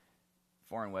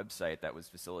foreign website that was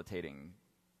facilitating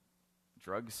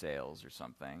drug sales or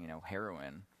something,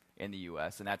 heroin in the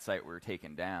U.S., and that site were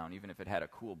taken down, even if it had a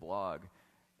cool blog,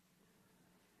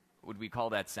 would we call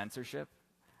that censorship?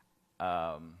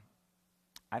 I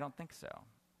don't think so.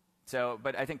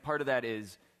 But I think part of that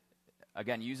is,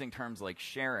 again, using terms like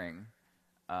sharing.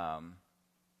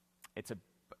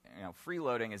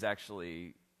 Freeloading is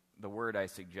actually the word I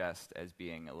suggest as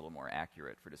being a little more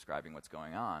accurate for describing what's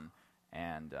going on.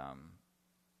 And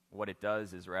what it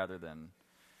does is, rather than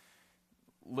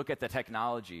look at the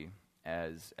technology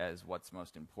as what's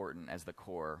most important, as the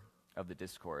core of the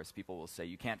discourse, people will say,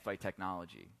 you can't fight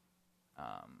technology.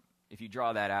 If you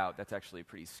draw that out, that's actually a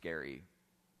pretty scary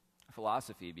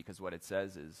philosophy, because what it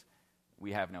says is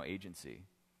we have no agency.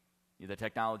 The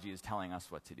technology is telling us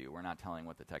what to do. We're not telling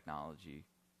what the technology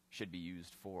should be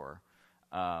used for.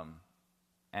 And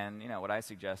what I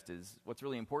suggest is, what's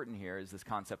really important here is this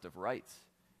concept of rights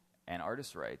and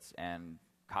artists' rights and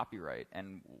copyright.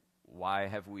 And why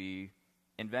have we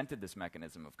invented this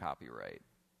mechanism of copyright?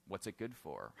 What's it good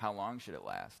for? How long should it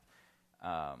last?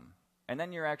 And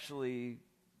then you're actually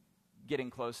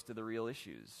getting close to the real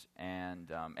issues. And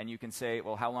you can say,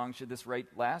 well, how long should this right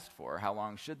last for? How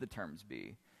long should the terms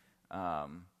be?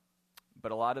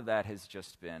 But a lot of that has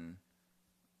just been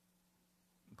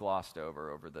glossed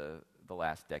over the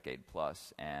last decade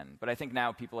plus. But I think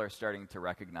now people are starting to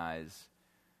recognize,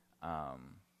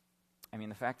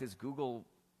 the fact is Google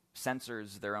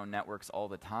censors their own networks all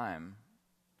the time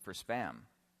for spam.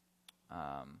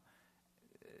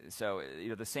 So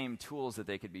the same tools that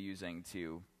they could be using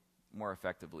to more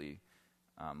effectively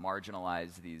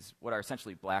marginalize these, what are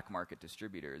essentially black market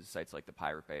distributors, sites like the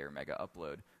Pirate Bay or Mega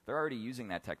Upload, they're already using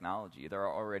that technology. They're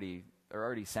already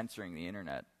censoring the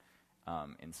internet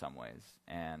in some ways.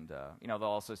 And they'll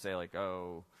also say, like,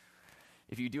 oh,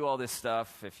 if you do all this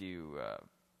stuff, if you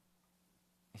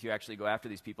actually go after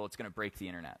these people, it's going to break the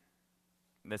internet.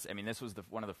 This was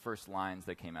one of the first lines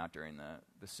that came out during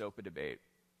the SOPA debate.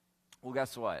 Well,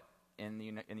 guess what? In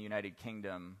the United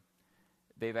Kingdom,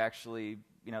 they've actually,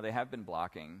 they have been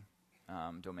blocking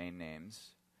domain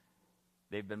names.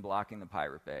 They've been blocking the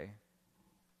Pirate Bay.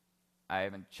 I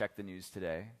haven't checked the news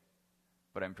today,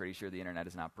 but I'm pretty sure the internet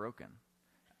is not broken.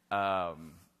 So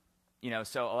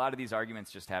a lot of these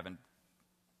arguments just haven't.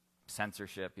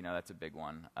 Censorship, that's a big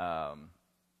one.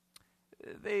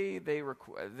 They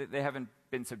haven't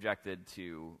been subjected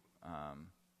to,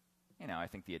 I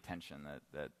think the attention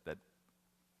that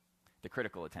the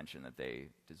critical attention that they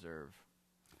deserve.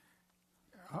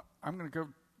 I'm going to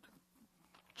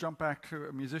jump back to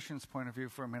a musician's point of view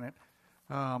for a minute,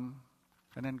 and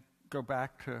then go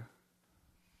back to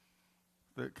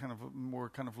the more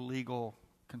legal,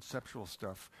 conceptual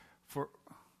stuff. For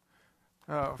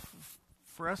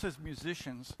us as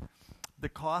musicians, the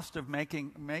cost of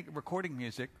recording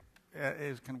music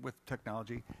is with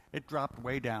technology, it dropped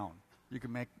way down.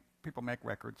 People make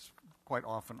records quite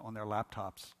often on their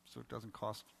laptops, so it doesn't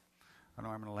cost an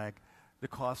arm and a leg. The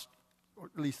cost, or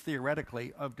at least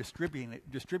theoretically, of distributing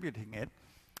it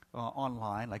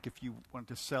online. Like if you want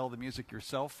to sell the music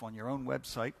yourself on your own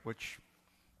website, which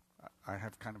I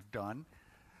have kind of done,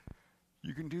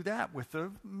 you can do that with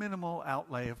a minimal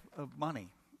outlay of money.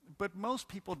 But most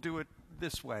people do it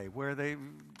this way, where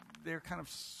they're kind of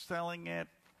selling it,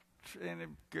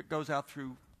 and it goes out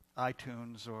through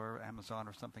iTunes or Amazon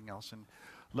or something else, and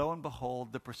lo and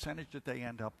behold, the percentage that they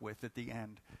end up with at the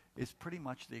end is pretty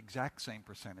much the exact same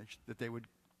percentage that they would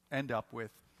end up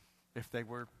with if they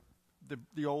were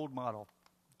the old model,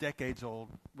 decades old,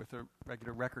 with a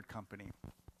regular record company.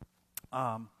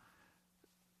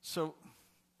 So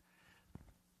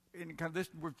in kind of this,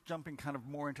 we're jumping kind of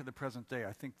more into the present day.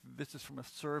 I think this is from a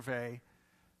survey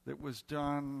that was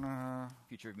done...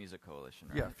 Future of Music Coalition,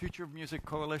 right? Yeah, Future of Music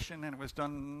Coalition, and it was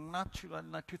done not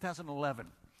 2011.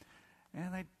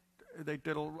 And they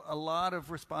did a lot of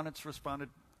respondents responded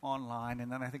online, and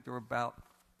then I think there were about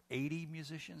 80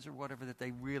 musicians or whatever that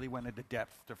they really went into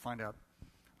depth to find out,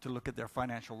 to look at their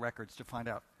financial records, to find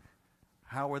out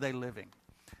how are they living.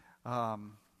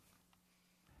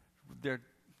 They're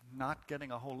not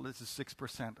getting a whole, this is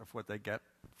 6% of what they get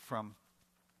from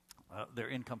their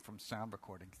income from sound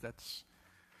recordings. That's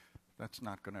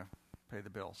not going to pay the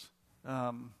bills.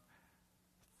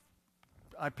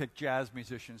 I pick jazz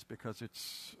musicians because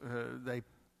they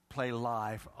play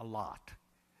live a lot.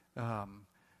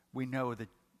 We know that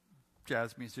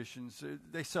jazz musicians,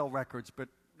 they sell records, but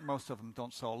most of them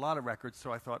don't sell a lot of records.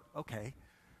 So I thought, okay,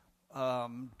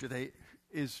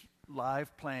 is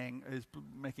live playing,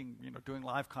 doing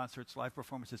live concerts, live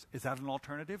performances, is that an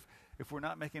alternative? If we're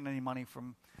not making any money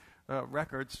from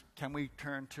records, can we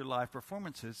turn to live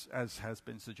performances, as has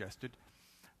been suggested,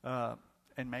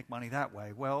 and make money that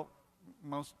way? Well,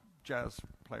 most jazz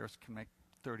players can make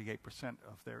 38%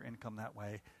 of their income that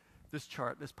way. This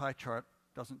pie chart,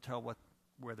 doesn't tell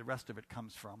where the rest of it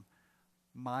comes from.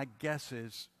 My guess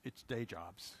is it's day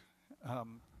jobs,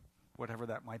 whatever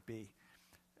that might be,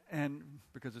 and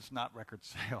because it's not record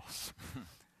sales.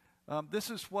 This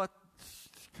is what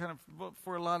kind of,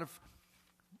 for a lot of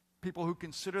people who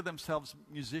consider themselves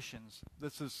musicians,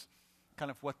 this is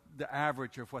kind of what the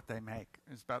average of what they make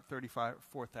is about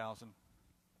 $34,000,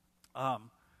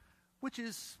 which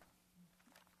is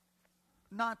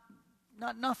not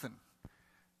nothing,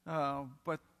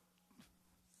 but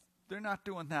they're not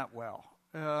doing that well.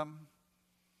 And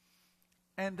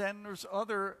then there's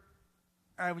other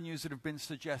avenues that have been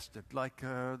suggested, like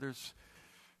there's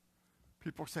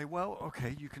people say, well,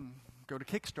 okay, you can go to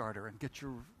Kickstarter and get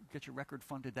your record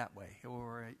funded that way,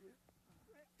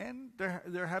 and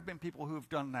there have been people who have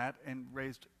done that and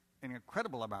raised an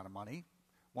incredible amount of money,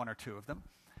 one or two of them.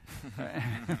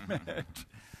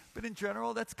 But in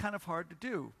general, that's kind of hard to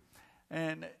do.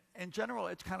 And in general,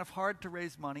 it's kind of hard to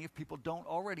raise money if people don't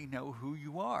already know who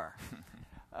you are.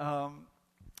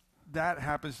 That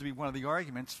happens to be one of the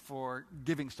arguments for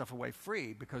giving stuff away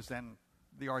free, because then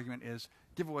the argument is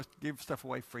give stuff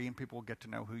away free and people will get to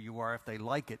know who you are. If they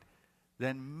like it,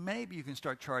 then maybe you can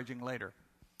start charging later.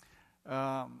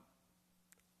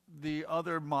 The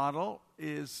other model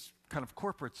is kind of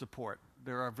corporate support.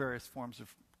 There are various forms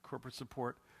of corporate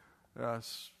support.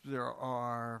 There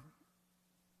are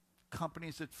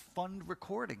companies that fund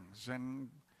recordings, and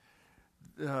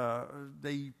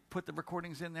they put the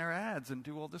recordings in their ads and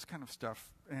do all this kind of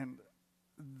stuff. And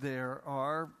there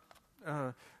are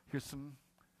here's some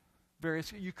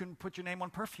various. You can put your name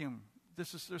on perfume.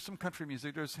 There's some country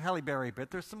music. There's Halle Berry,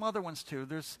 but there's some other ones too.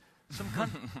 There's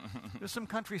some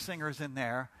country singers in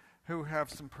there who have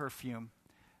some perfume,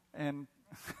 and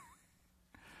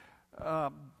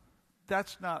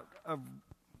that's not a.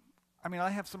 I mean,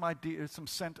 I have some ideas, some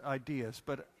scent ideas,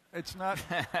 but it's not.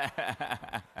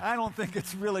 I don't think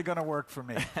it's really going to work for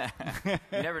me. You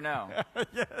never know.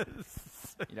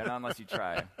 Yes. You don't know unless you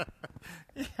try.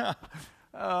 Yeah.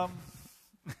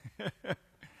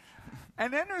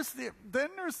 And then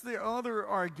there's the other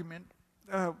argument,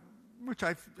 which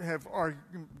I have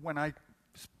argued when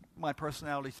my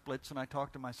personality splits and I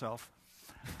talk to myself.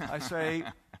 I say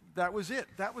that was it.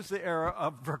 That was the era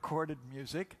of recorded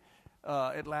music.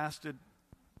 It lasted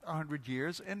 100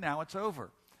 years, and now it's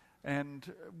over.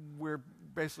 And we're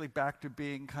basically back to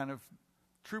being kind of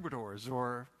troubadours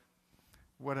or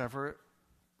whatever,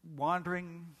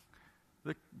 wandering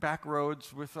the back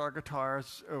roads with our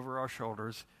guitars over our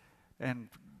shoulders and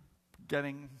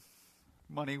getting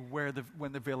money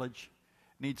when the village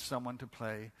needs someone to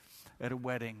play at a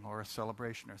wedding or a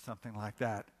celebration or something like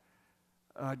that.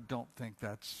 I don't think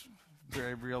that's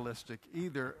very realistic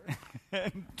either.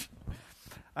 And,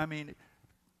 I mean,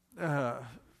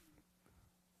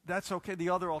 that's okay. The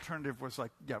other alternative was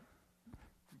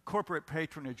corporate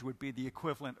patronage would be the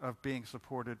equivalent of being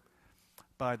supported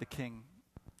by the king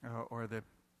or the,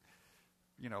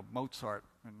 Mozart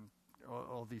and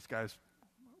all these guys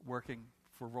working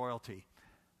for royalty.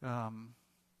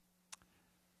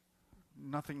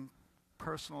 Nothing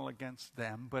personal against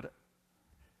them, but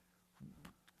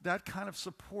that kind of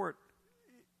support,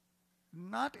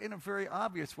 not in a very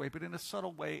obvious way, but in a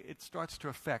subtle way, it starts to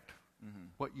affect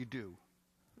what you do.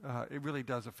 It really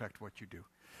does affect what you do.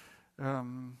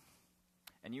 And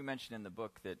you mentioned in the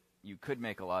book that you could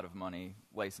make a lot of money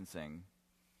licensing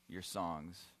your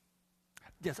songs.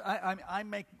 Yes, I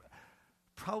make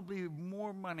probably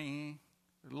more money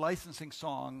licensing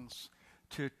songs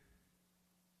to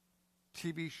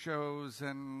TV shows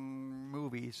and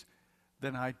movies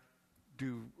than I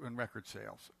do in record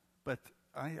sales. But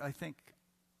I think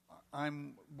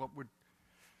I'm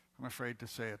afraid to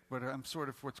say it, but I'm sort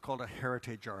of what's called a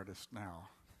heritage artist now.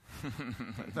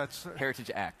 That's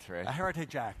Heritage Act, right? A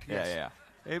heritage act, yes. Yeah.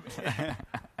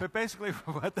 But basically,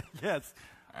 there's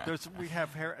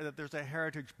a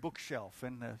heritage bookshelf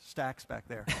in the stacks back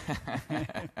there.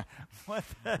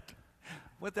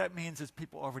 What that means is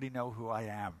people already know who I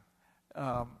am,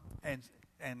 and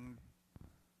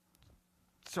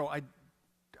so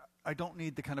I don't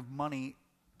need the kind of money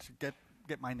to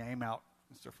get my name out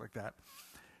and stuff like that,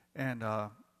 and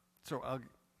so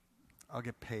I'll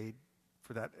get paid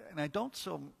for that, and I don't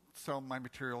sell my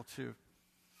material to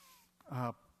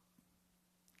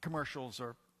commercials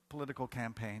or political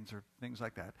campaigns or things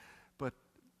like that, but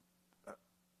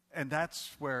and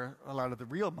that's where a lot of the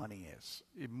real money is,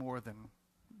 more than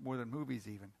movies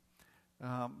even.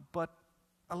 But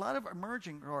a lot of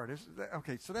emerging artists,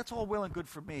 okay, so that's all well and good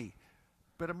for me,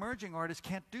 but emerging artists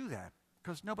can't do that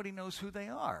because nobody knows who they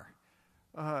are.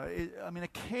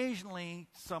 Occasionally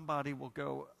somebody will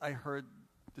go, I heard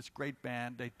this great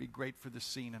band, they'd be great for this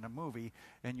scene in a movie,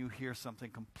 and you hear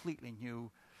something completely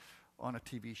new on a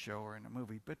TV show or in a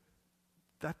movie, but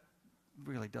that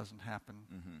really doesn't happen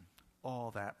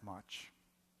all that much.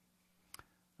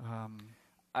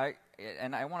 I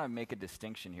want to make a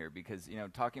distinction here because,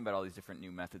 talking about all these different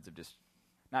new methods of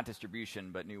not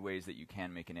distribution, but new ways that you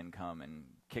can make an income and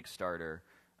Kickstarter,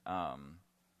 I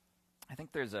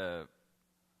think there's a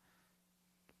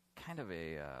kind of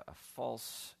a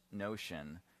false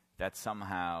notion that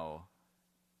somehow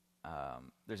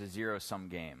there's a zero-sum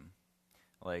game.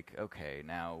 Like, okay,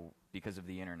 now because of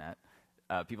the internet,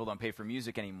 people don't pay for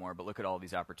music anymore, but look at all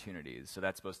these opportunities. So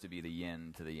that's supposed to be the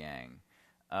yin to the yang.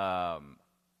 But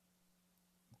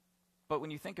when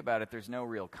you think about it, there's no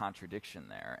real contradiction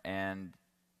there. And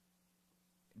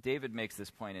David makes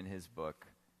this point in his book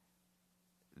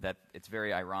that it's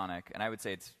very ironic, and I would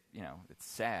say it's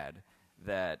sad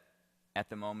that at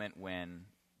the moment when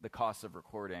the costs of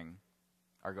recording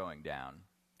are going down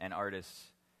and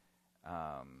artists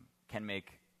can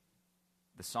make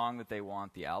the song that they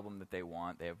want, the album that they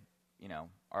want, they have,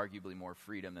 arguably more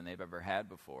freedom than they've ever had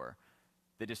before,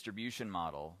 the distribution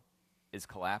model is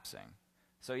collapsing.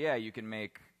 So yeah, you can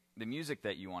make the music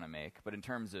that you want to make, but in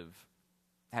terms of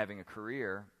having a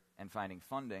career and finding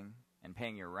funding and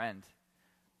paying your rent,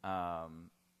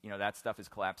 that stuff is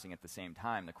collapsing at the same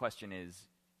time. The question is,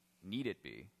 need it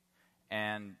be?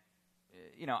 And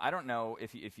I don't know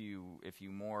if you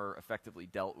more effectively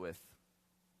dealt with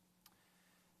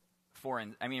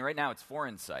foreign. I mean, right now it's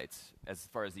foreign sites as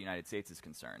far as the United States is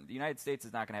concerned. The United States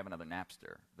is not going to have another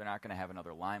Napster. They're not going to have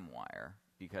another LimeWire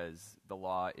because the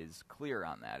law is clear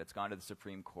on that. It's gone to the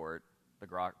Supreme Court. The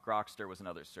Grokster was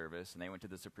another service, and they went to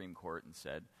the Supreme Court and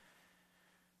said,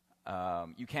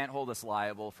 you can't hold us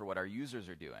liable for what our users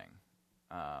are doing.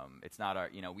 It's not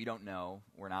our, we don't know.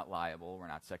 We're not liable. We're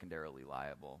not secondarily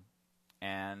liable.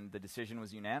 And the decision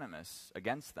was unanimous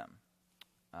against them.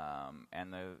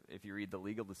 And if you read the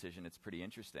legal decision, it's pretty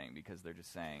interesting because they're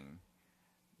just saying,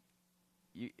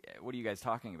 what are you guys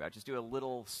talking about? Just do a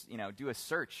little, do a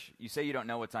search. You say you don't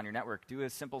know what's on your network. Do a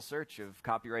simple search of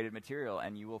copyrighted material,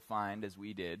 and you will find, as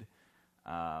we did,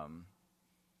 a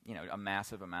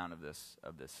massive amount of this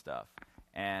stuff.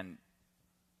 And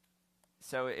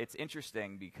so it's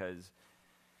interesting because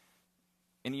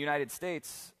in the United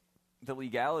States, the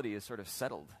legality is sort of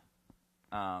settled.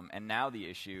 And now the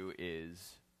issue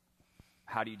is,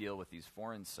 how do you deal with these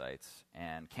foreign sites,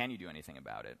 and can you do anything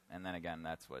about it? And then again,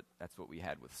 that's what we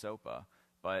had with SOPA.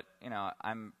 But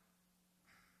I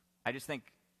just think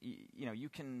you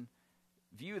can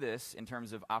view this in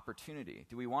terms of opportunity.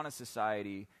 Do we want a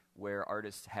society where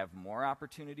artists have more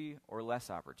opportunity or less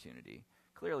opportunity?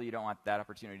 Clearly, you don't want that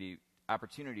opportunity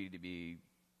to be,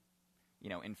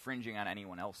 infringing on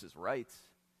anyone else's rights.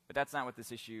 But that's not what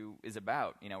this issue is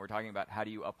about. We're talking about how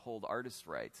do you uphold artists'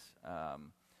 rights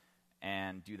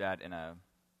and do that in a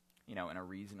in a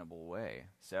reasonable way.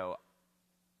 So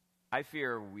I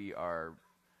fear we are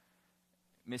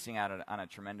missing out on a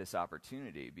tremendous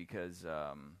opportunity because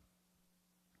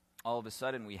all of a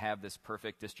sudden we have this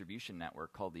perfect distribution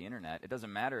network called the internet. It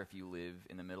doesn't matter if you live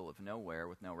in the middle of nowhere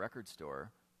with no record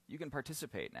store. You can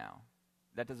participate now.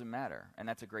 That doesn't matter, and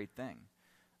that's a great thing.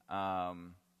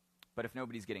 But if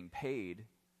nobody's getting paid,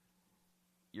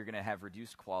 you're going to have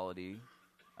reduced quality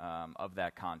of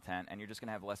that content, and you're just going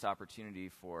to have less opportunity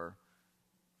for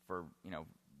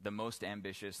the most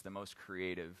ambitious, the most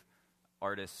creative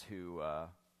artists who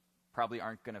probably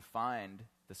aren't going to find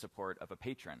the support of a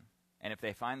patron. And if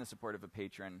they find the support of a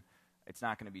patron, it's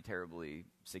not going to be terribly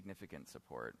significant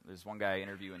support. There's one guy I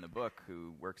interview in the book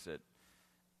who works at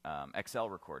XL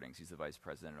Recordings. He's the vice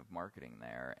president of marketing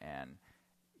there, and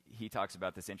he talks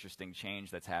about this interesting change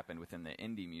that's happened within the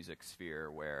indie music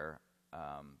sphere where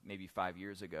maybe 5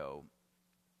 years ago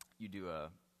you do a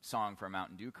song for a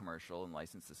Mountain Dew commercial and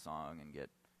license the song and get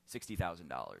 $60,000.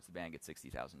 The band gets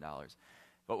 $60,000.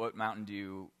 But what Mountain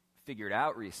Dew figured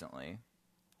out recently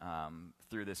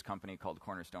through this company called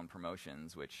Cornerstone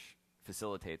Promotions, which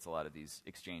facilitates a lot of these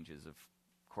exchanges of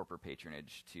corporate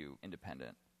patronage to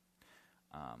independent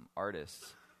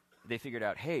artists, they figured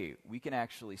out, hey, we can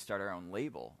actually start our own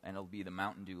label, and it'll be the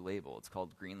Mountain Dew label. It's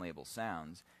called Green Label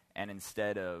Sounds, and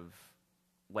instead of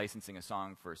licensing a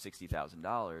song for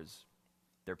 $60,000,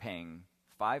 they're paying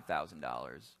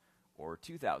 $5,000 or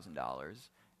 $2,000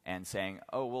 and saying,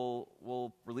 oh,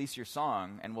 we'll release your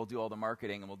song, and we'll do all the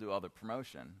marketing, and we'll do all the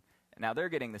promotion. Now, they're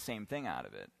getting the same thing out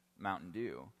of it, Mountain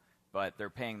Dew, but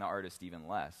they're paying the artist even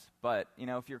less. But,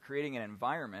 if you're creating an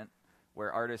environment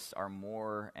where artists are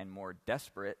more and more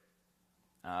desperate,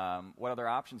 what other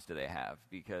options do they have?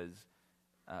 Because,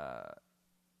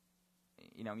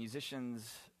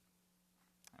 musicians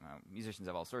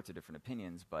have all sorts of different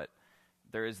opinions, but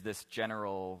there is this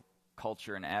general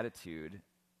culture and attitude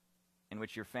in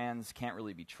which your fans can't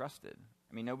really be trusted.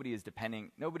 I mean,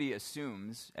 nobody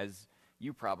assumes, as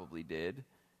you probably did,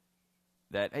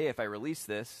 that, hey, if I release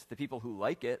this, the people who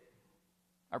like it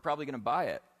are probably going to buy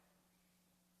it.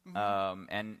 Mm-hmm.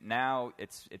 And now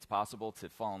it's possible to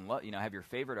fall in love, have your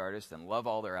favorite artist and love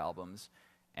all their albums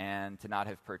and to not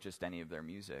have purchased any of their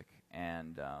music.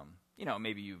 And,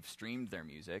 maybe you've streamed their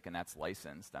music and that's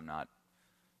licensed. I'm not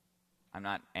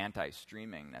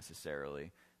anti-streaming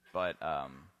necessarily, but I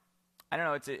don't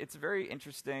know. It's a very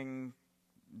interesting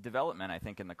development, I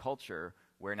think, in the culture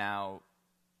where now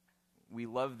we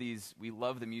love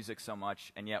the music so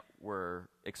much, and yet we're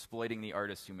exploiting the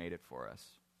artists who made it for us.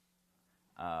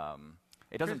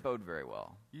 It doesn't bode very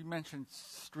well. You mentioned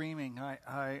streaming.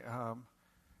 I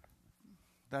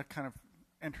that kind of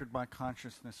entered my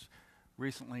consciousness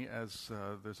recently as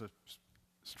there's a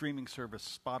streaming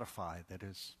service, Spotify, that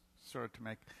has started to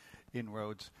make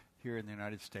inroads here in the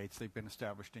United States. They've been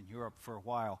established in Europe for a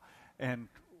while. And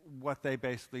what they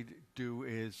basically do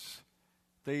is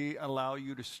they allow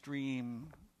you to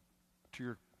stream to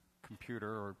your computer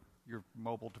or your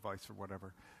mobile device or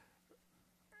whatever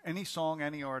any song,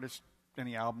 any artist,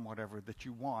 any album, whatever, that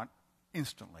you want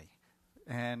instantly.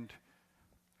 And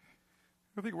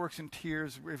I think it works in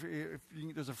tiers.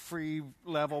 There's a free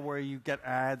level where you get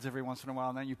ads every once in a while,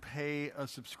 and then you pay a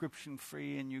subscription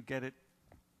fee and you get it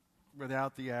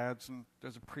without the ads, and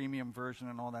there's a premium version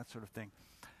and all that sort of thing.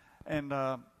 And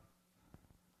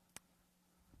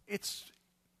it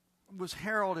was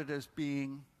heralded as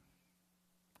being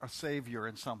a savior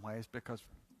in some ways because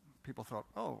people thought,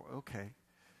 oh, okay,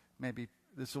 maybe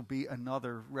this will be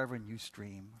another revenue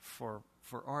stream for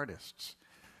artists.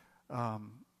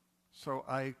 So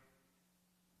I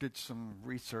did some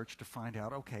research to find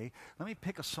out, okay, let me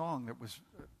pick a song that was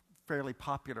fairly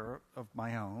popular of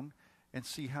my own and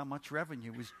see how much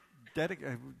revenue was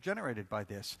generated by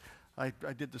this. I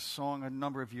did this song a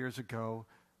number of years ago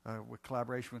with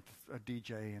collaboration with a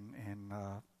DJ in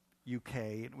UK.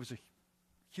 It was a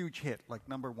huge hit, like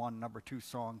number 1, number 2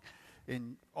 song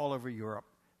in all over Europe.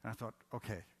 And I thought,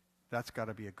 okay, that's got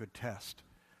to be a good test.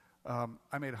 I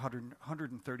made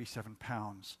 137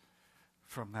 pounds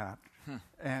from that.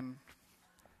 And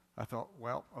I thought,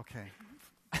 well, okay,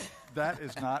 that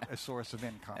is not a source of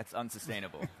income. That's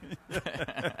unsustainable.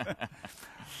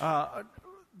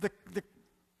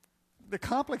 The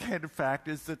complicated fact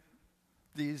is that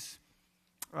these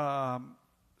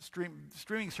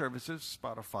streaming services,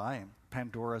 Spotify and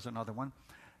Pandora is another one,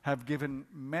 have given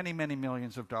many, many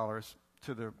millions of dollars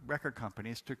to the record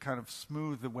companies to kind of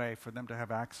smooth the way for them to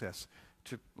have access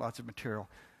to lots of material.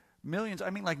 Millions, I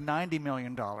mean like $90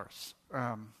 million.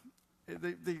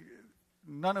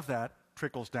 None of that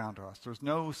trickles down to us. There's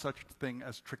no such thing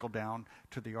as trickle down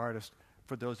to the artist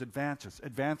for those advances.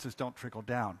 Advances don't trickle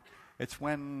down. It's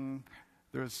when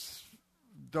those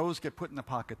get put in the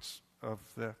pockets of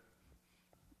the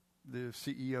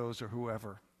CEOs or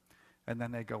whoever, and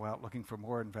then they go out looking for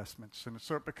more investments. And it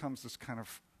sort of becomes this kind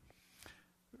of,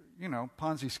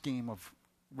 Ponzi scheme of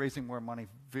raising more money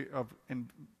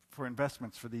for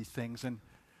investments for these things, and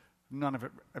none of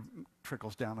it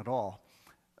trickles down at all.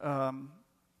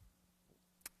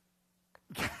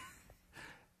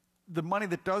 The money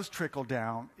that does trickle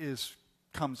down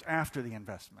comes after the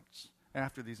investments,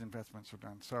 after these investments are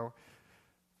done. So,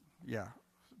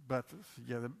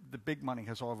 the big money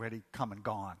has already come and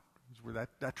gone. Where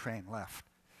that train left.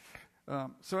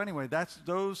 So anyway,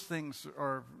 those things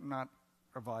are not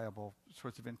a viable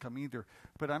source of income either.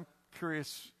 But I'm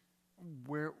curious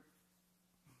where.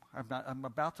 I'm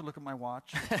about to look at my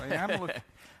watch. I am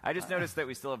I just noticed that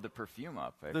we still have the perfume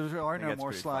up. There are no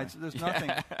more slides. Funny. There's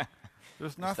nothing.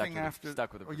 There's nothing after.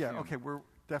 Stuck with the perfume. Okay. We're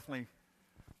definitely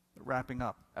wrapping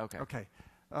up. Okay.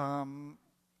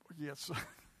 Yes.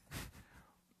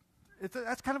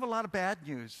 That's kind of a lot of bad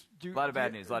news. A lot of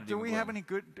bad news. A lot of do doom we and have gloom. any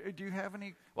good? Do you have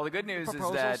any? Well, the good news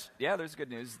proposals? is that there's good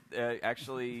news.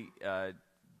 Actually,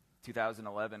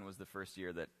 2011 was the first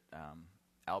year that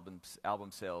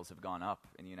album sales have gone up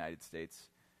in the United States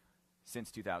since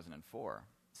 2004.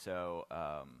 So,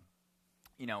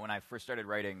 when I first started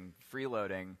writing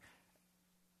Freeloading,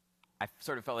 I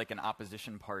sort of felt like an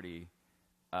opposition party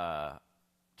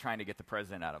trying to get the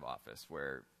president out of office,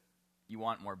 where you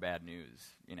want more bad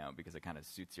news, because it kind of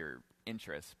suits your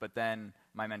interests. But then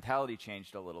my mentality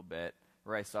changed a little bit,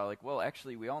 where I saw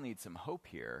actually we all need some hope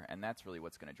here, and that's really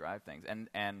what's going to drive things.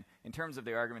 And in terms of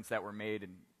the arguments that were made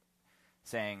and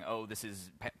saying, this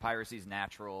is piracy is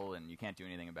natural and you can't do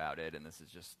anything about it, and this is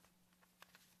just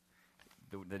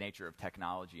the nature of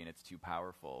technology and it's too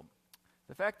powerful.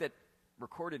 The fact that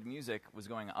recorded music was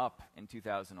going up in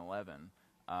 2011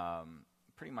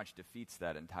 pretty much defeats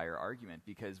that entire argument,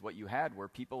 because what you had were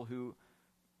people who,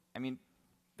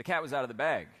 the cat was out of the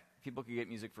bag. People could get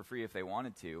music for free if they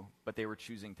wanted to, but they were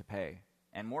choosing to pay,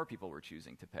 and more people were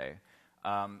choosing to pay.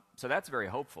 So that's very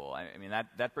hopeful.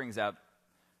 That brings out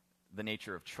the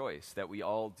nature of choice, that we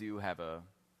all do have a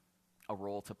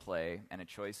role to play and a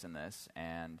choice in this,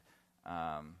 and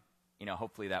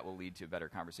hopefully that will lead to a better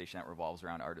conversation that revolves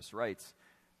around artists' rights.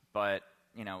 But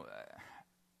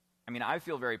I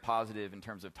feel very positive in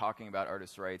terms of talking about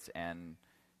artists' rights and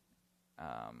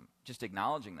just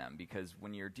acknowledging them, because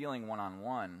when you're dealing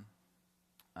one-on-one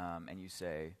and you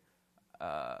say,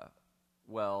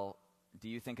 do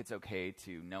you think it's okay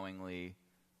to knowingly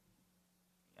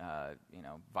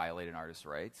violate an artist's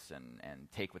rights and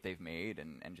take what they've made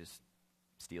and just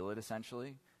steal it,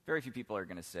 essentially? Very few people are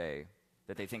going to say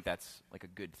that they think that's like a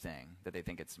good thing, that they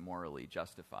think it's morally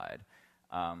justified.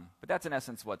 But that's in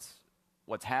essence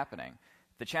what's happening.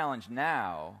 The challenge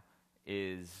now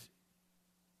is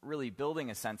really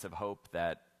building a sense of hope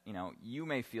that, you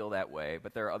may feel that way,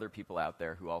 but there are other people out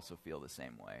there who also feel the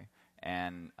same way.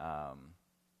 And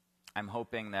I'm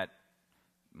hoping that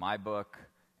my book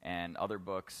and other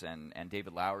books, and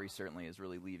David Lowery certainly is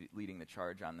really leading the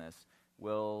charge on this,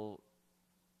 will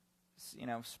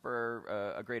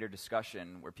spur a greater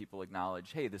discussion where people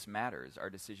acknowledge, hey, this matters, our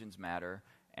decisions matter,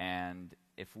 and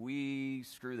if we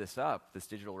screw this up, this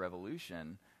digital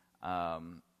revolution, that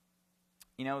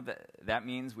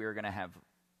means we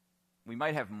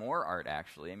might have more art,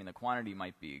 actually. The quantity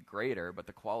might be greater, but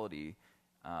the quality,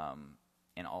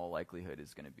 in all likelihood,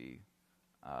 is going to be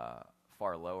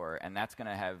far lower, and that's going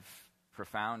to have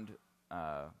profound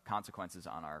consequences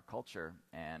on our culture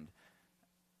and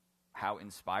how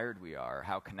inspired we are,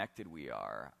 how connected we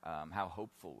are, how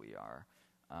hopeful we are.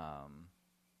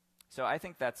 So I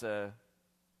think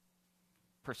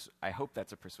I hope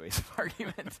that's a persuasive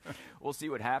argument. We'll see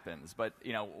what happens. But,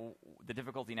 the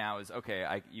difficulty now is,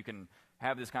 you can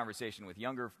have this conversation with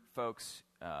younger folks,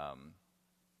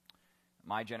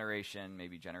 my generation,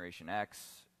 maybe Generation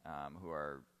X, who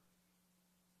are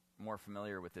more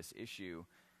familiar with this issue.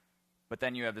 But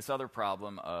then you have this other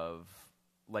problem of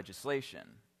legislation.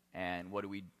 And what do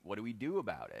we do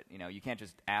about it? You can't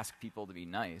just ask people to be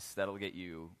nice. That'll get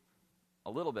you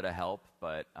a little bit of help,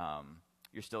 but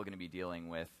you're still going to be dealing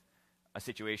with a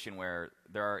situation where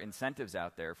there are incentives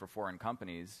out there for foreign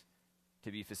companies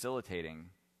to be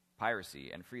facilitating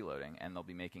piracy and freeloading, and they'll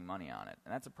be making money on it.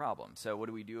 And that's a problem. So what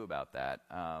do we do about that?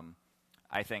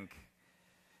 I think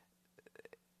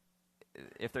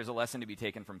if there's a lesson to be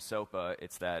taken from SOPA,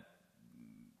 it's that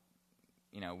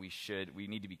we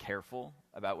need to be careful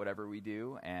about whatever we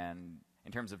do. And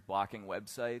in terms of blocking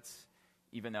websites,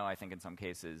 even though I think in some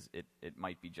cases it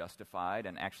might be justified,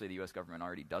 and actually the U.S. government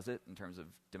already does it in terms of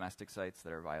domestic sites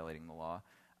that are violating the law.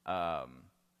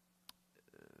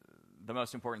 The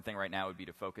most important thing right now would be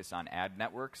to focus on ad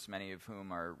networks, many of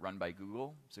whom are run by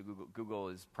Google. So Google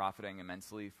is profiting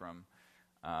immensely from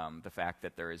the fact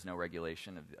that there is no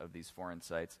regulation of these foreign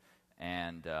sites,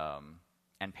 and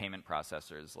payment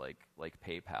processors like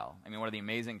PayPal. I mean, one of the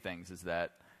amazing things is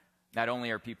that not only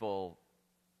are people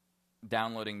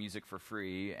downloading music for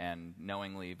free and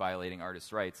knowingly violating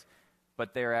artists' rights,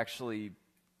 but they're actually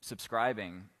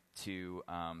subscribing to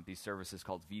these services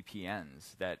called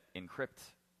VPNs that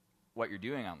encrypt what you're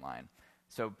doing online.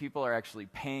 So people are actually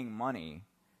paying money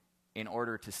in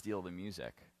order to steal the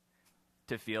music,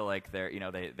 to feel like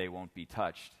they won't be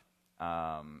touched.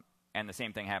 And the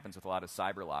same thing happens with a lot of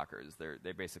cyber lockers.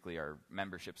 They basically are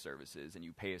membership services, and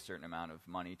you pay a certain amount of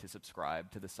money to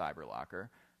subscribe to the cyber locker.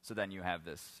 So then you have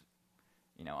this,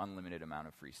 unlimited amount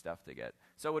of free stuff to get.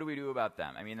 So what do we do about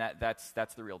them? I mean, that's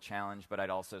the real challenge. But I'd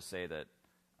also say that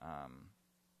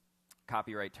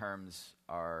copyright terms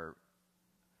are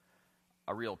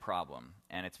a real problem,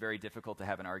 and it's very difficult to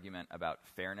have an argument about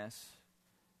fairness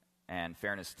and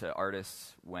fairness to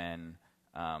artists when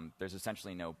there's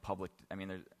essentially no public. I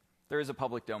mean, there is a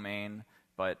public domain,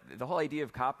 but the whole idea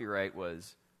of copyright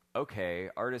was, okay,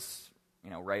 artists,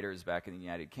 writers back in the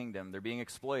United Kingdom, they're being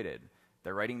exploited.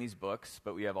 They're writing these books,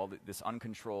 but we have all this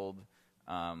uncontrolled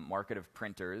market of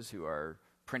printers who are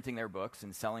printing their books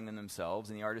and selling them themselves,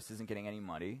 and the artist isn't getting any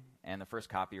money. And the first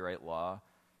copyright law,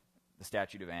 the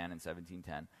Statute of Anne in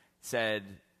 1710, said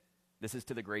this is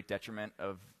to the great detriment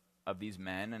of these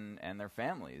men and their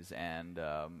families, and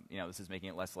this is making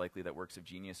it less likely that works of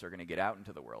genius are going to get out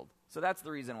into the world. So that's the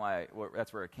reason why,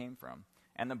 that's where it came from.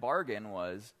 And the bargain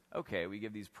was, okay, we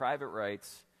give these private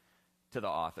rights to the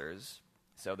authors,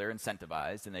 so they're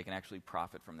incentivized and they can actually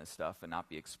profit from this stuff and not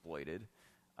be exploited.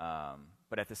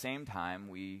 But at the same time,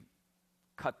 we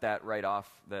cut that right off.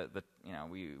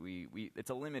 It's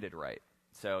a limited right.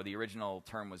 So the original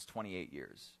term was 28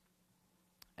 years.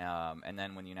 And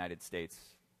then when the United States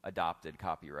adopted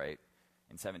copyright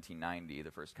in 1790,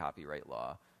 the first copyright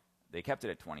law, they kept it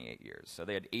at 28 years. So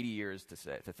they had 80 years to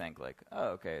think like, oh,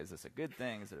 okay, is this a good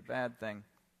thing? Is it a bad thing?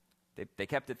 They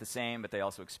kept it the same, but they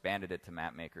also expanded it to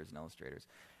map makers and illustrators.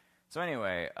 So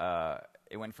anyway,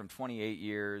 it went from 28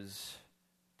 years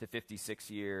to 56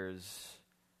 years, ...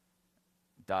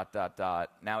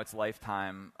 Now it's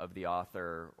lifetime of the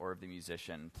author or of the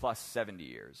musician plus 70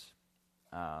 years.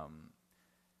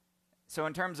 So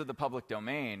in terms of the public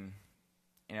domain,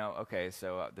 okay,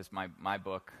 so this my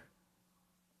book,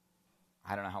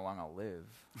 I don't know how long I'll live.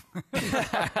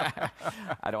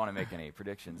 I don't want to make any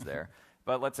predictions there.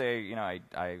 But let's say,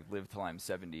 I live till I'm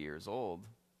 70 years old.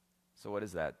 So what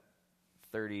is that?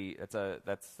 30,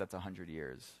 that's 100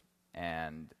 years.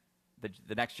 And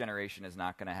the next generation is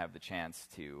not going to have the chance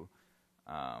to,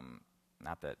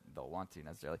 not that they'll want to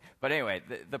necessarily, but anyway,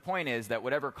 the point is that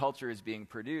whatever culture is being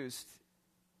produced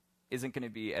isn't going to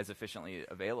be as efficiently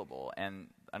available. And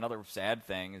another sad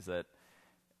thing is that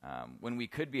when we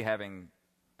could be having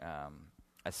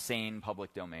a sane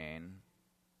public domain,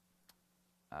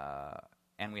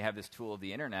 and we have this tool of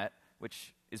the internet,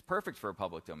 which is perfect for a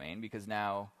public domain because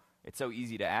now it's so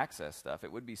easy to access stuff.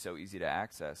 It would be so easy to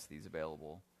access these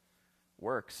available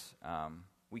works.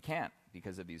 We can't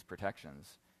because of these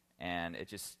protections. And it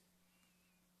just,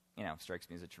 strikes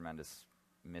me as a tremendous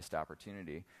missed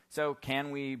opportunity. So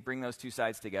can we bring those two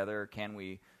sides together? Can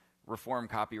we reform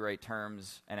copyright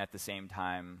terms and at the same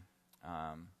time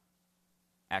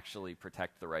actually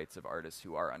protect the rights of artists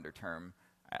who are under term?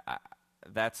 I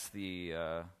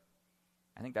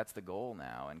think that's the goal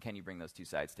now. And can you bring those two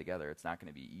sides together? It's not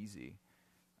going to be easy,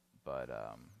 but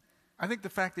I think the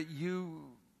fact that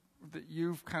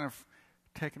you've kind of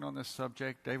taken on this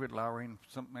subject, David Lowery and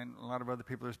a lot of other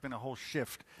people, there's been a whole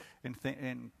shift in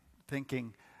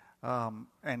thinking,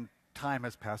 and time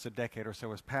has passed, a decade or so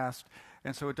has passed,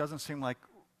 and so it doesn't seem like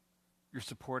you're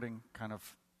supporting kind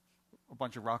of a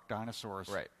bunch of rock dinosaurs.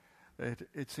 Right.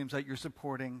 It seems like you're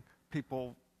supporting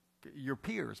people, your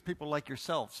peers, people like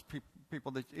yourselves,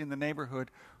 people that in the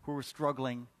neighborhood who are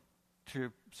struggling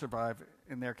to survive,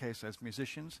 in their case, as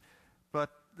musicians. But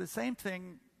the same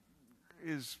thing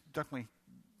is definitely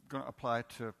going to apply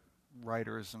to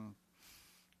writers and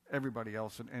everybody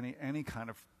else, and any kind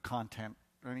of content.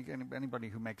 Anybody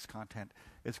who makes content,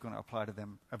 it's going to apply to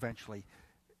them eventually.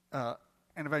 And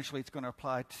eventually it's going to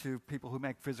apply to people who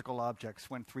make physical objects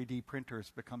when 3D printers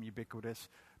become ubiquitous,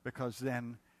 because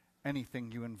then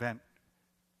anything you invent,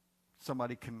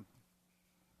 somebody can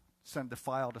send the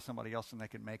file to somebody else and they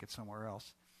can make it somewhere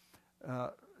else.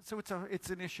 so it's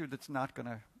an issue that's not going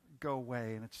to go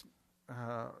away, and it's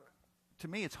to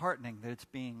me it's heartening that it's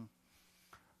being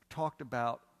talked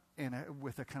about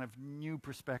with a kind of new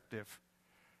perspective.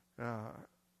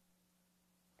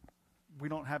 We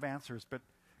don't have answers, but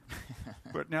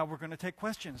but now we're going to take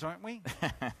questions, aren't we?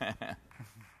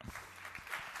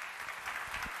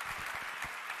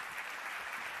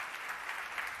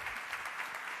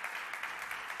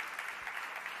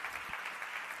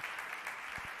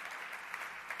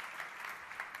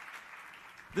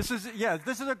 This is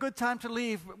a good time to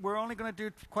leave. We're only going to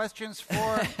do questions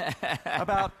for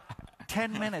about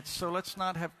 10 minutes, so let's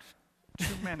not have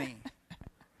too many.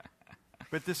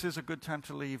 But this is a good time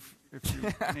to leave if you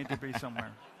need to be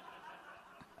somewhere.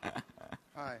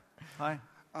 Hi. Hi.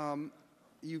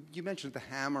 You mentioned the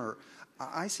hammer.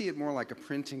 I see it more like a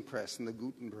printing press and the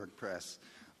Gutenberg press.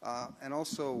 And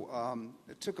also,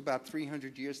 it took about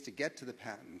 300 years to get to the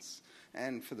patents.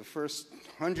 And for the first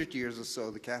 100 years or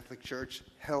so, the Catholic Church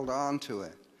held on to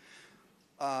it.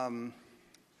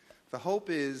 The hope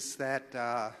is that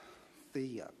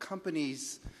the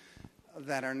companies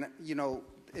that are,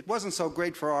 it wasn't so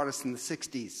great for artists in the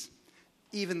 60s.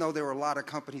 Even though there were a lot of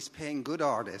companies paying good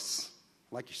artists,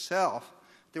 like yourself,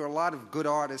 there were a lot of good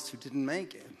artists who didn't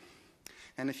make it.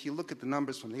 And if you look at the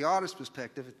numbers from the artist's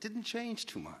perspective, it didn't change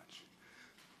too much.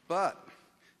 But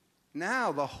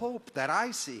now the hope that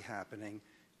I see happening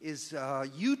is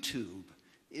YouTube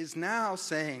is now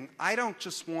saying, I don't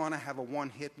just want to have a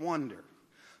one-hit wonder.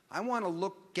 I want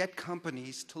to get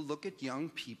companies to look at young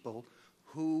people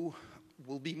who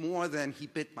will be more than he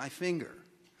bit my finger.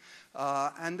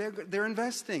 And they're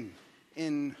investing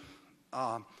in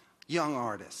young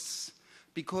artists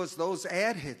because those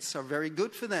ad hits are very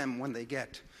good for them when they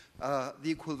get the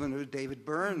equivalent of David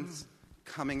Byrne's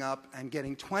coming up and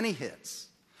getting 20 hits.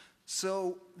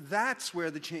 So that's where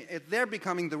they're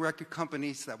becoming the record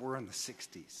companies that were in the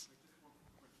 60s.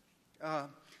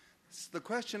 The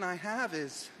question I have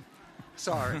is,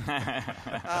 sorry.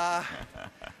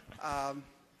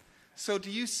 So do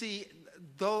you see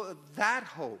that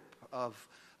hope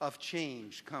of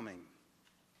change coming?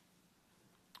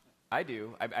 I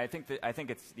do. I think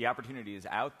it's the opportunity is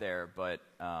out there, but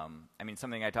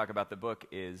something I talk about in the book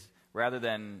is rather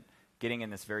than getting in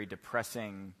this very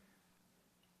depressing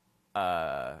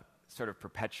sort of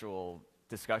perpetual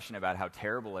discussion about how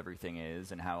terrible everything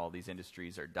is and how all these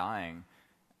industries are dying,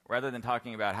 rather than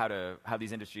talking about how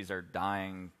these industries are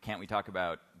dying, can't we talk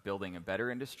about building a better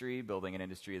industry, building an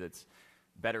industry that's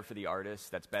better for the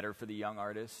artist, that's better for the young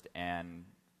artist? And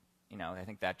I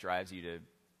think that drives you to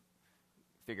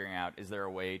figuring out, is there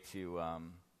a way to,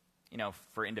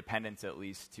 for independence at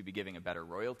least, to be giving a better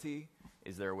royalty?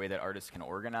 Is there a way that artists can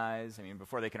organize? I mean,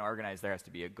 before they can organize, there has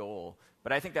to be a goal.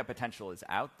 But I think that potential is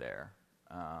out there.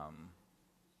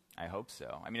 I hope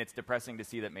so. I mean, it's depressing to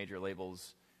see that major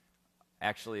labels,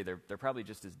 actually, they're probably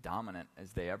just as dominant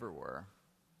as they ever were.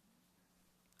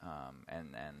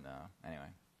 Anyway,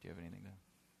 do you have anything to?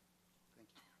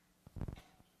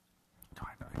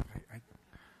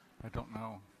 I don't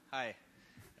know. Hi.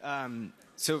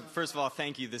 So first of all,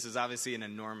 thank you. This is obviously an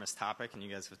enormous topic, and you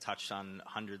guys have touched on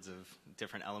hundreds of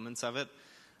different elements of it.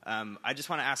 I just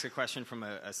want to ask a question from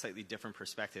a slightly different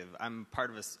perspective. I'm part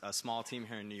of a small team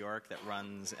here in New York that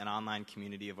runs an online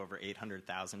community of over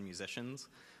 800,000 musicians.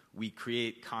 We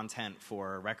create content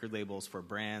for record labels, for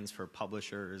brands, for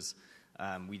publishers.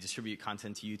 We distribute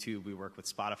content to YouTube. We work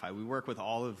with Spotify. We work with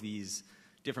all of these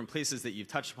different places that you've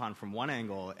touched upon from one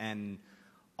angle, and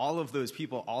all of those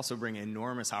people also bring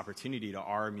enormous opportunity to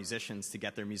our musicians to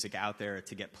get their music out there,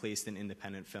 to get placed in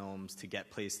independent films, to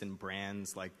get placed in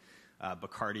brands like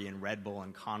Bacardi and Red Bull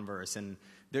and Converse. And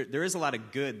there is a lot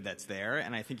of good that's there,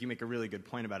 and I think you make a really good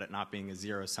point about it not being a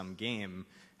zero-sum game.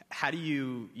 How do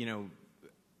you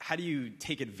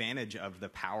take advantage of the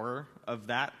power of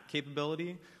that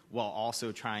capability while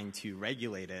also trying to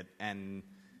regulate it? And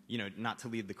not to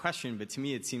lead the question, but to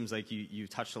me it seems like you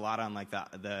touched a lot on like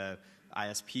the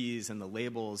ISPs and the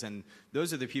labels, and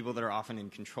those are the people that are often in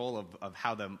control of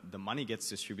how the money gets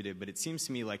distributed. But it seems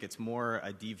to me like it's more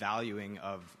a devaluing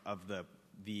of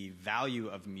the value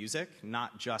of music,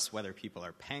 not just whether people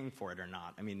are paying for it or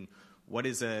not. I mean, what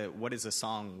is a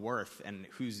song worth, and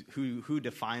who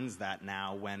defines that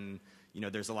now when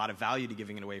there's a lot of value to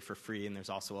giving it away for free, and there's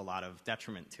also a lot of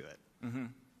detriment to it. Mm-hmm.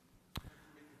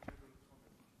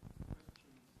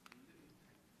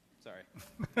 Sorry.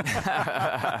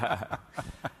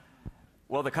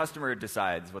 Well, the customer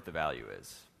decides what the value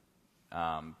is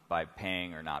by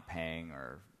paying or not paying,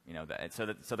 or so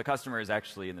the customer is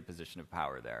actually in the position of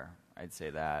power there. I'd say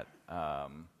that.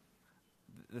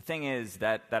 The thing is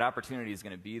that opportunity is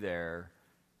going to be there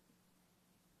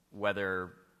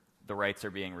whether the rights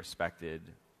are being respected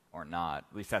or not.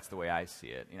 At least that's the way I see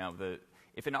it.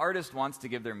 If an artist wants to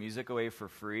give their music away for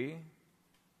free,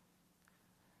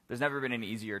 there's never been an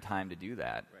easier time to do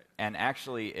that. Right. And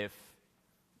actually, if,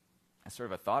 as sort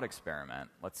of a thought experiment,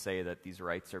 let's say that these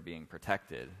rights are being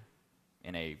protected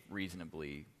in a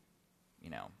reasonably,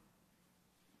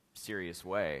 serious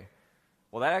way,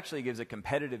 well, that actually gives a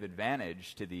competitive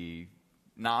advantage to the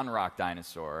non-rock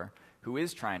dinosaur who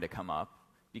is trying to come up,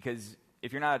 because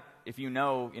if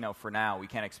for now we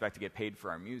can't expect to get paid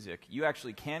for our music, you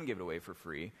actually can give it away for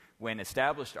free when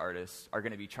established artists are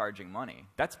going to be charging money.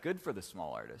 That's good for the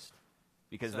small artist,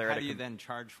 because So how do you then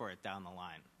charge for it down the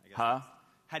line? I guess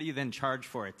how do you then charge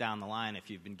for it down the line if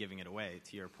you've been giving it away,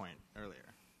 to your point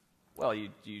earlier? Well,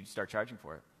 you start charging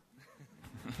for it.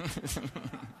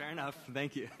 Fair enough.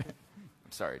 Thank you.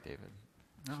 I'm sorry, David.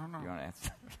 No. You want to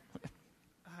answer?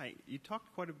 Hi. You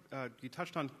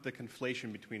touched on the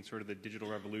conflation between sort of the digital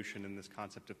revolution and this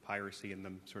concept of piracy and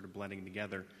them sort of blending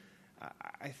together.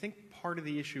 I think part of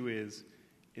the issue is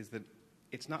that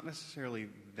it's not necessarily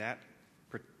that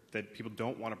people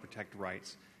don't want to protect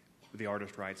rights, the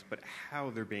artist rights, but how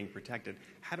they're being protected.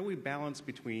 How do we balance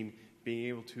between being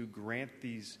able to grant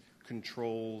these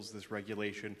controls, this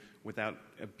regulation, without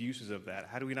abuses of that?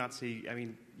 How do we not see,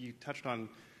 you touched on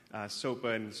SOPA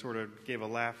and sort of gave a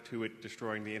laugh to it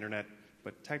destroying the internet,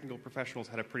 but technical professionals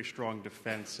had a pretty strong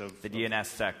defense of the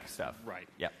DNSSEC stuff. Right.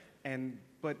 Yeah.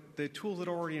 But the tools that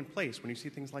are already in place, when you see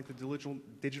things like the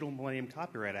Digital Millennium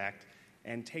Copyright Act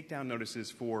and takedown notices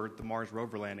for the Mars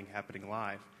rover landing happening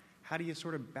live, how do you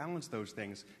sort of balance those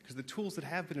things? Because the tools that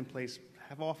have been in place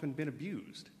have often been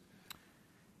abused.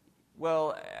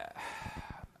 Well,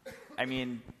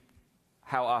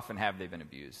 how often have they been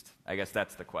abused? I guess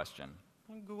that's the question.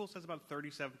 Well, Google says about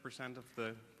 37% of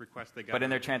the requests they got. But in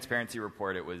their transparency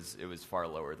report, it was far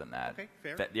lower than that. Okay,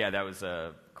 fair. That was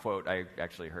a quote I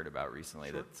actually heard about recently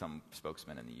that some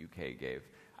spokesman in the UK gave.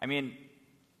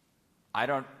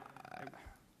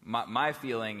 My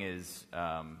feeling is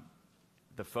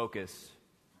the focus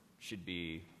should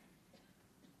be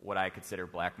what I consider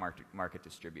black market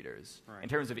distributors. Right. In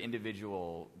terms of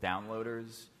individual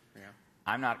downloaders, Yeah.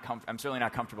 I'm certainly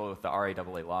not comfortable with the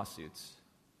RAAA lawsuits.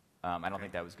 I don't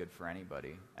think that was good for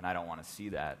anybody, and I don't want to see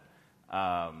that.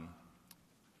 And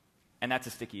that's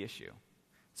a sticky issue.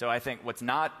 So I think what's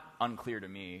not unclear to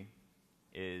me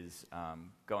is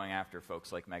going after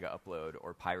folks like Mega Upload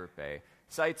or Pirate Bay,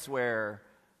 sites where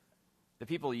the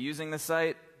people using the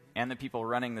site and the people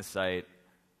running the site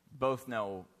both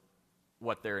know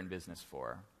what they're in business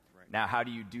for. Right. Now, how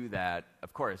do you do that?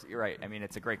 Of course, you're right.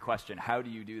 It's a great question. How do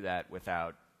you do that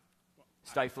without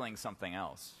stifling something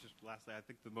else? Just lastly, I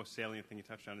think the most salient thing you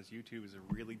touched on is YouTube is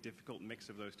a really difficult mix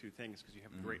of those two things, because you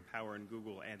have great power in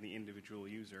Google and the individual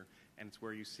user, and it's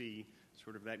where you see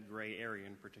sort of that gray area,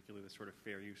 and particularly the sort of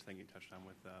fair use thing you touched on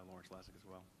with Lawrence Lassick as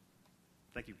well.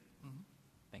 Thank you. Mm-hmm.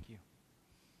 Thank you.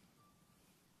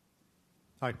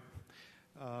 Hi.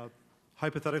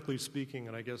 Hypothetically speaking,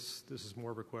 and I guess this is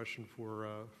more of a question for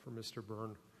Mr.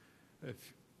 Byrne,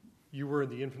 if you were in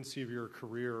the infancy of your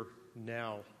career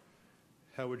now,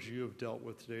 how would you have dealt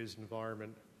with today's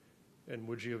environment, and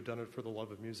would you have done it for the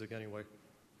love of music anyway?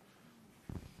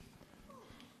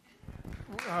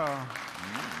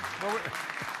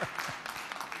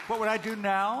 What would I do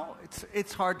now?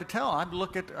 It's hard to tell. I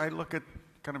look at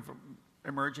kind of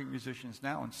emerging musicians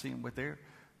now and seeing what they're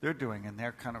doing, and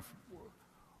they're kind of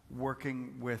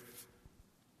working with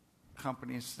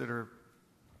companies that are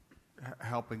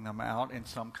helping them out in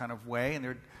some kind of way,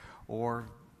 and or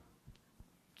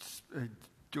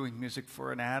doing music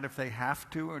for an ad if they have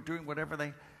to, or doing whatever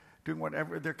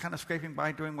they're kind of scraping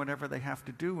by, doing whatever they have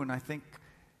to do. And I think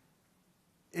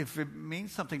if it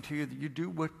means something to you, that you do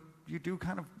what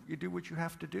you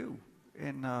have to do.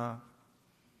 And I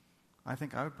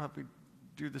think I would probably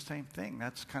do the same thing.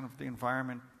 That's kind of the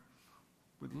environment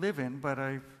we live in.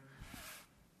 But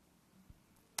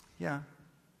yeah.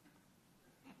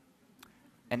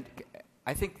 And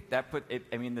I think that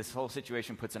this whole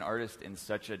situation puts an artist in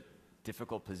such a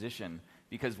difficult position,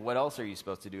 because what else are you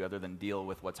supposed to do other than deal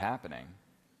with what's happening?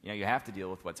 You have to deal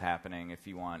with what's happening if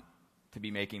you want to be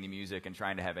making the music and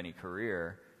trying to have any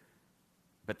career.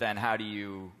 But then how do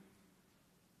you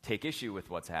take issue with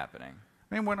what's happening?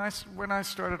 When I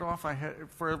started off, I had,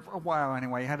 for a while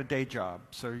anyway, I had a day job.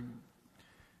 So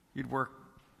you'd work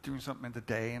doing something in the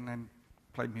day and then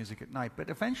play music at night. But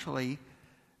eventually,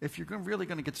 if you're really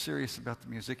going to get serious about the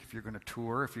music, if you're going to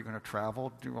tour, if you're going to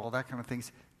travel, do all that kind of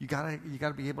things, you gotta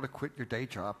be able to quit your day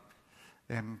job,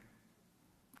 and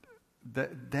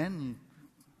then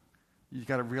you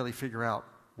got to really figure out,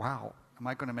 wow, am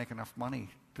I going to make enough money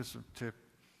to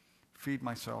feed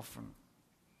myself and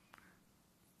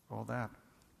all that.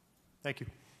 Thank you.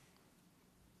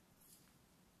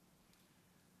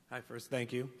 Hi, first,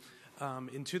 thank you.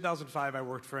 In 2005, I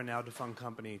worked for a now-defunct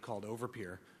company called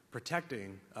Overpeer,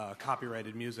 protecting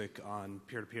copyrighted music on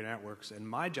peer-to-peer networks, and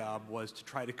my job was to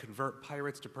try to convert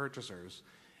pirates to purchasers,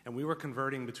 and we were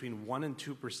converting between 1% and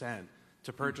 2%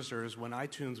 to purchasers when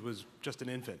iTunes was just an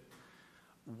infant.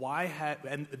 Basically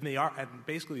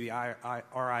the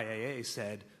RIAA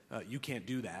said, you can't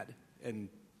do that, and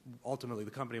ultimately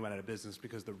the company went out of business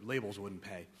because the labels wouldn't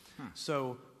pay.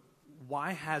 So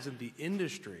why hasn't the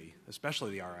industry,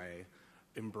 especially the RIAA,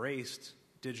 embraced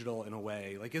digital in a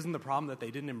way? Like, isn't the problem that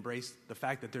they didn't embrace the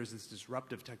fact that there's this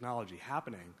disruptive technology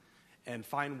happening and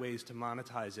find ways to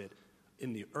monetize it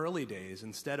in the early days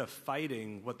instead of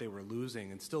fighting what they were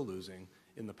losing and still losing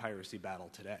in the piracy battle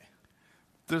today?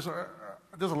 There's a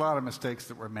lot of mistakes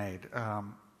that were made.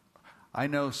 I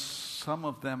know some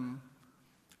of them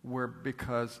were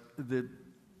because the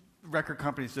record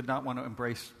companies did not want to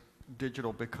embrace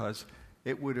digital because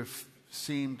it would have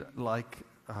seemed like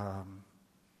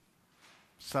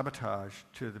sabotage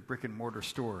to the brick and mortar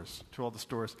stores, to all the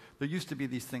stores. There used to be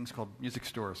these things called music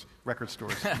stores, record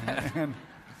stores,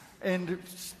 and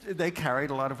they carried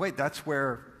a lot of weight. That's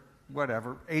where,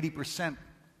 80%,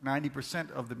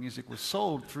 90% of the music was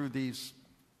sold through these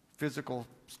physical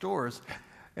stores,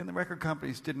 and the record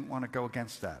companies didn't want to go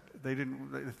against that. They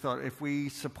thought if we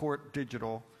support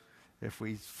digital, if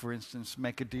we, for instance,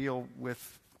 make a deal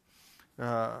with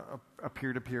a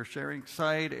peer-to-peer sharing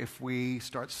site, if we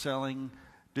start selling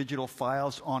digital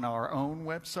files on our own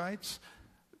websites,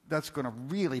 that's going to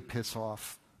really piss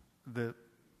off the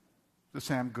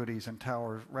Sam Goody's and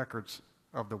Tower Records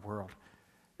of the world.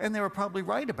 And they were probably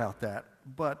right about that,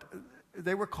 but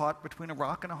they were caught between a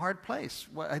rock and a hard place.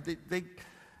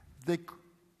 They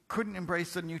couldn't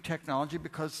embrace the new technology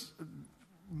because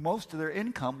most of their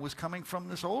income was coming from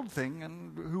this old thing,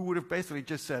 and who would have basically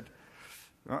just said,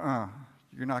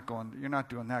 you're not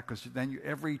doing that, because then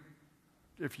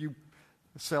if you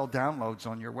sell downloads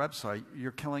on your website,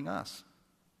 you're killing us.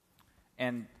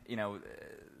 And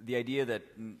the idea that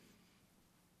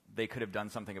they could have done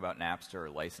something about Napster or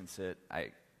license it,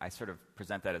 I sort of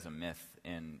present that as a myth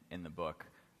in the book.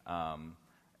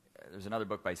 There's another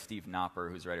book by Steve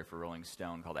Knopper, who's a writer for Rolling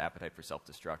Stone, called Appetite for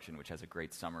Self-Destruction, which has a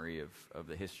great summary of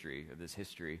this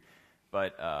history.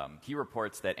 But he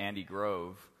reports that Andy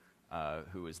Grove,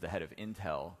 who was the head of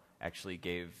Intel, actually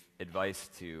gave advice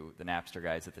to the Napster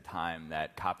guys at the time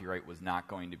that copyright was not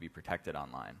going to be protected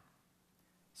online.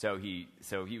 So he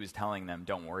was telling them,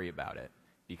 don't worry about it,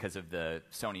 because of the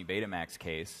Sony Betamax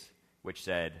case, which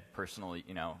said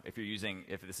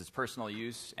if this is personal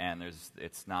use and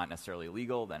it's not necessarily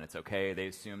illegal, then it's okay. They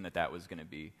assumed that was going to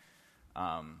be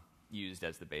used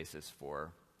as the basis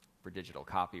for digital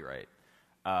copyright.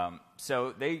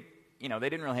 So they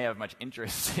didn't really have much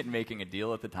interest in making a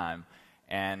deal at the time,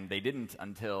 and they didn't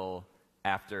until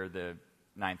after the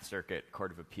Ninth Circuit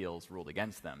Court of Appeals ruled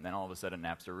against them. Then all of a sudden,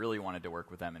 Napster really wanted to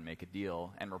work with them and make a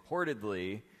deal, and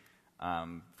reportedly,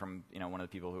 from one of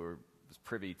the people who was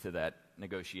privy to that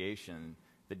negotiation,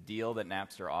 the deal that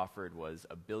Napster offered was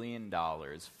 $1 billion,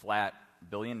 flat $1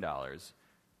 billion,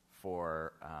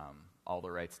 for all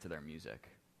the rights to their music.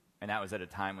 And that was at a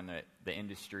time when the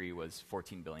industry was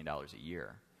 $14 billion a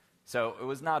year. So it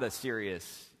was not a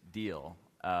serious deal.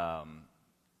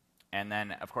 And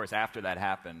then, of course, after that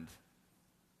happened,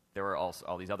 there were also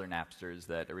all these other Napsters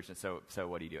that originated. So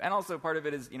what do you do? And also part of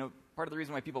it is, part of the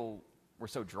reason why people were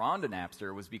so drawn to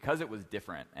Napster was because it was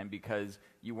different and because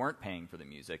you weren't paying for the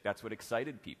music. That's what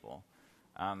excited people.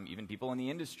 Even people in the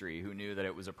industry who knew that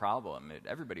it was a problem.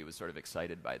 Everybody was sort of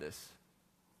excited by this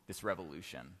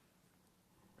revolution.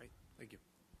 Right. Thank you.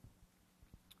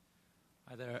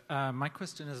 Hi there. My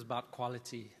question is about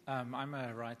quality. I'm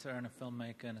a writer and a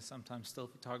filmmaker and a sometimes still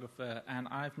photographer, and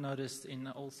I've noticed in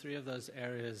all three of those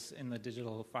areas in the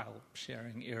digital file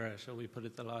sharing era, shall we put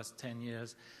it, the last 10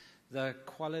 years, the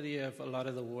quality of a lot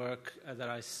of the work that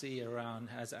I see around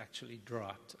has actually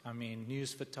dropped. I mean,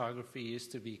 news photography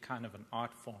used to be kind of an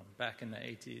art form back in the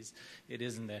 80s. It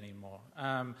isn't anymore.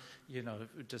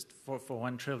 Just for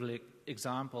one trivial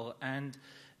example. And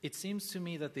it seems to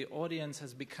me that the audience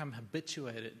has become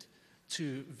habituated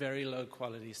to very low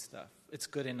quality stuff. It's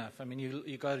good enough. I mean,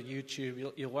 you go to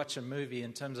YouTube, you'll watch a movie.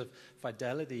 In terms of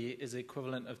fidelity, is the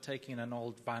equivalent of taking an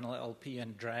old vinyl LP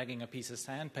and dragging a piece of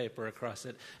sandpaper across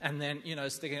it, and then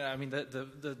sticking it. I mean,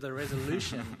 the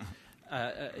resolution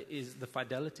is the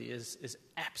fidelity is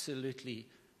absolutely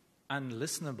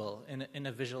unlistenable in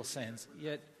a visual sense.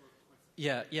 Yet,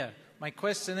 yeah. My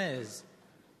question is,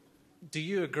 do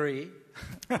you agree?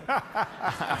 Second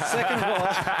of all,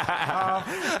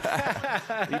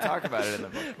 you talk about it in the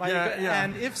book.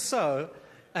 And if so,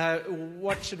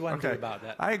 what should one do about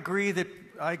that? I agree that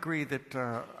I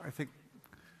think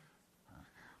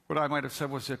what I might have said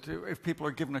was that if people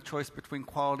are given a choice between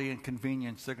quality and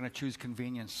convenience, they're going to choose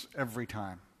convenience every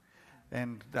time,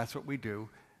 and that's what we do.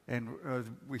 And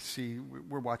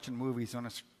we're watching movies on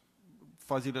a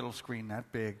fuzzy little screen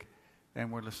that big,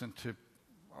 and we're listening to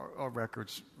our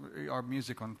records, our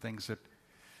music on things that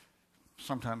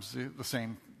sometimes the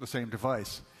same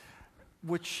device.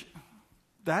 Which,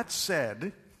 that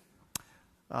said,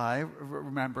 I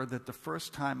remember that the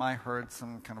first time I heard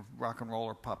some kind of rock and roll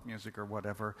or pop music or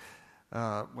whatever,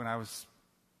 when I was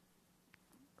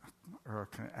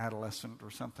kind of adolescent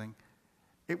or something,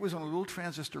 it was on a little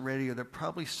transistor radio that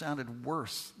probably sounded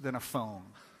worse than a phone.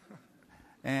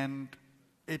 And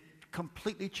it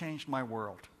completely changed my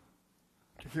world.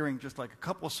 Hearing just like a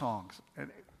couple of songs.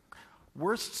 And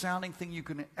worst sounding thing you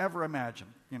can ever imagine.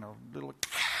 Little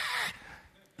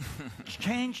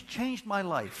changed my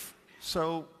life.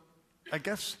 So I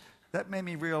guess that made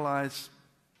me realize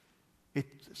it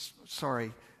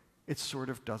sort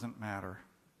of doesn't matter.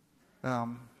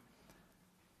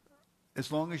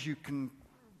 As long as you can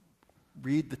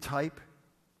read the type,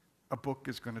 a book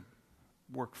is going to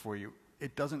work for you.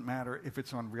 It doesn't matter if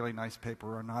it's on really nice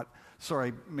paper or not.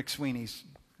 Sorry, McSweeney's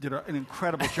did an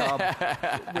incredible job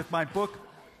with my book,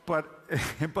 but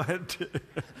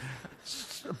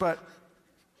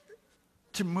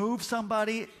to move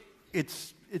somebody,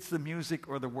 it's the music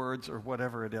or the words or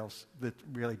whatever it else that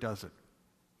really does it.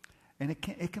 And it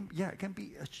can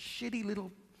be a shitty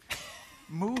little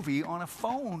movie on a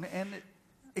phone, and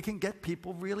it can get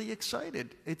people really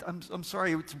excited. I'm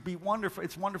sorry, it's be wonderful.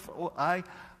 It's wonderful. I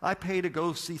pay to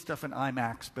go see stuff in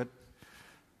IMAX, but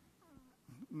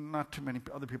not too many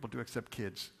other people do except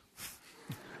kids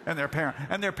and their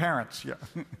parents. Yeah.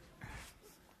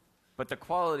 But the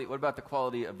quality. What about the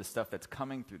quality of the stuff that's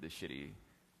coming through the shitty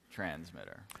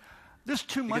transmitter? There's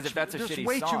too much. Because if that's a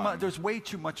shitty song, there's way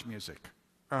too much music.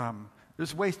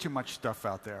 There's way too much stuff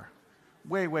out there.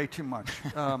 Way too much.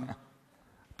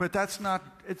 But that's not.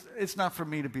 It's not for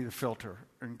me to be the filter.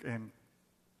 And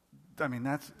I mean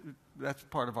that's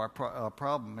part of our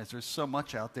problem. Is there's so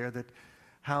much out there that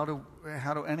how do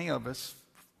any of us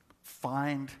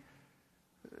find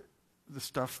the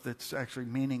stuff that's actually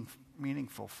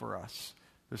meaningful for us?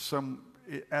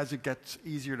 As it gets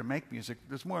easier to make music,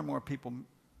 there's more and more people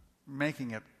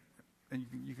making it, and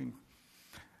you can.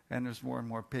 And there's more and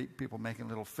more people making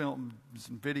little films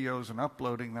and videos and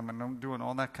uploading them and doing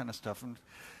all that kind of stuff. And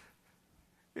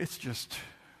it's just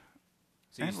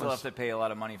So you still have to pay a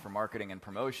lot of money for marketing and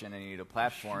promotion, and you need a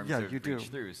platform to reach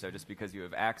through. So just because you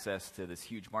have access to this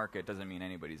huge market doesn't mean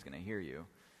anybody's going to hear you.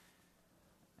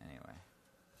 Anyway.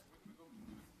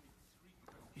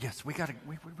 Yes, we gotta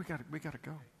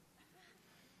go.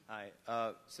 Hi.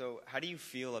 So how do you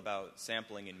feel about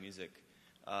sampling in music?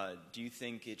 Do you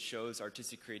think it shows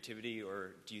artistic creativity,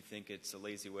 or do you think it's a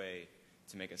lazy way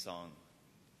to make a song?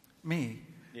 Me?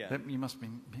 Yeah. That must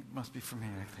be for me,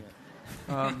 I think.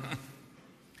 Yeah.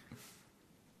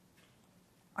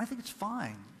 I think it's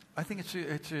fine. I think it's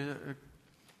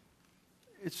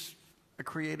a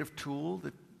creative tool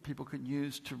that people can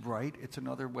use to write. It's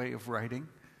another way of writing.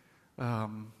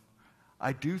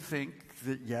 I do think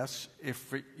that, yes,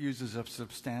 if it uses a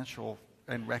substantial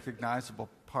and recognizable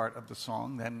part of the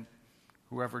song, then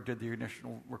whoever did the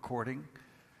initial recording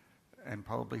and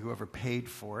probably whoever paid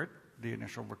for it, the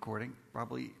initial recording,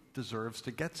 probably deserves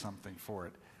to get something for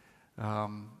it.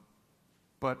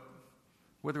 But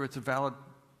whether it's a valid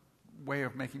way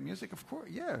of making music, of course,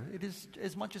 yeah, it is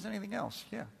as much as anything else,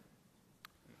 yeah.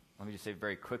 Let me just say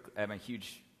very quick,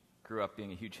 grew up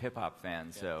being a huge hip-hop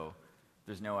fan, so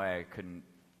there's no way I couldn't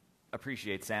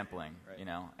appreciate sampling, you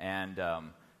know, and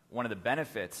one of the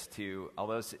benefits to,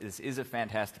 although this is a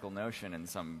fantastical notion in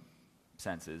some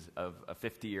senses, of a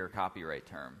 50-year copyright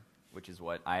term, which is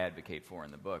what I advocate for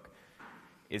in the book,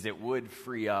 is it would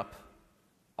free up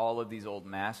all of these old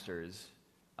masters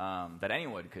that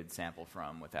anyone could sample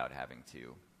from without having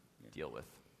to deal with,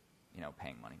 you know,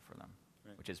 paying money for them,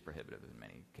 which is prohibitive in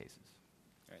many cases.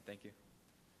 All right, thank you.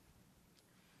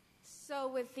 So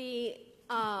with the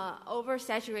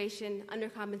oversaturation,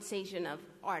 undercompensation of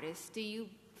artists, do you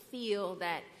feel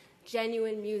that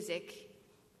genuine music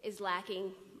is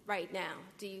lacking right now?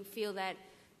 Do you feel that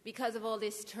because of all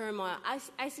this turmoil,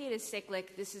 I see it as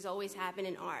cyclic, this has always happened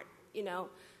in art, you know?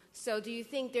 So do you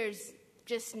think there's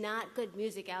just not good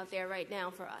music out there right now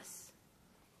for us?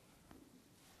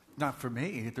 Not for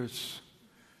me.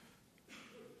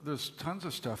 there's tons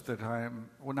of stuff that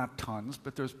well, not tons,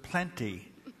 but there's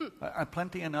plenty,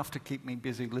 plenty enough to keep me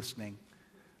busy listening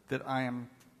that I am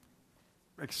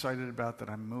excited about, that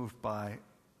I'm moved by.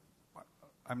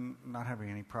 I'm not having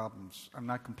any problems. I'm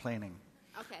not complaining.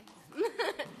 Okay.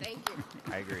 Thank you.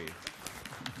 I agree.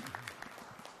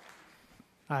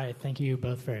 Hi, thank you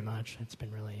both very much. It's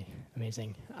been really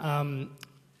amazing.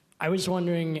 I was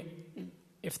wondering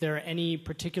if there are any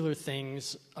particular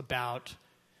things about,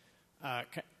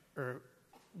 or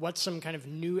what some kind of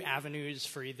new avenues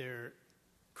for either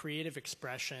creative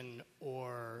expression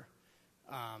or,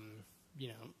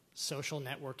 social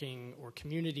networking or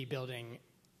community building.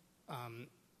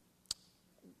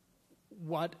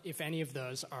 What, if any of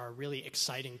those, are really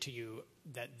exciting to you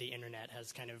that the internet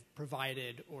has kind of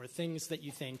provided, or things that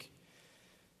you think,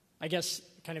 I guess,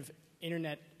 kind of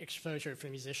internet exposure for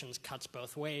musicians cuts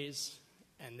both ways,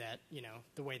 and that,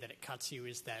 the way that it cuts you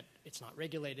is that it's not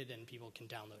regulated and people can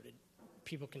download it.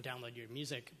 People can download your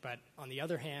music, but on the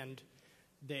other hand,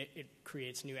 it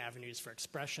creates new avenues for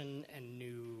expression and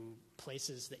new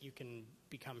places that you can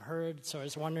become heard. So I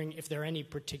was wondering if there are any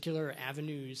particular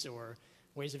avenues or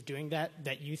ways of doing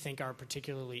that you think are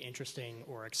particularly interesting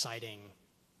or exciting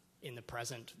in the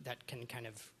present that can kind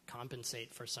of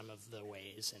compensate for some of the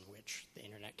ways in which the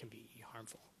internet can be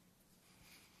harmful.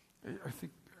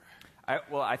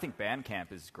 I think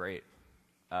Bandcamp is great.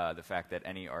 The fact that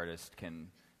any artist can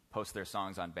post their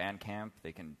songs on Bandcamp,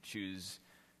 they can choose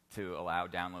to allow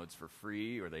downloads for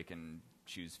free, or they can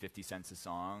choose 50 cents a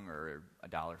song or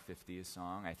 $1.50 a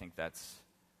song. I think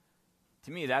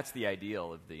to me, that's the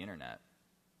ideal of the internet.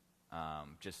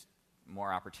 Just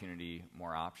more opportunity,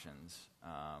 more options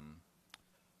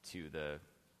to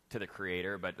the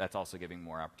creator, but that's also giving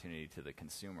more opportunity to the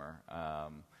consumer.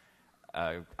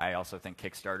 I also think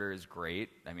Kickstarter is great.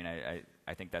 I mean,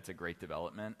 I think that's a great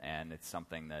development, and it's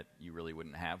something that you really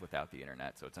wouldn't have without the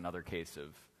internet. So it's another case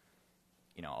of,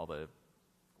 all the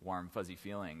warm, fuzzy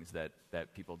feelings that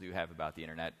people do have about the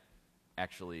internet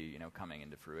actually, coming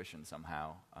into fruition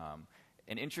somehow.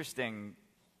 An interesting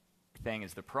thing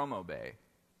is the Promo Bay,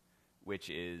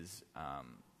 which is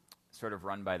sort of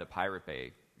run by the Pirate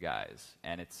Bay guys.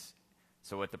 And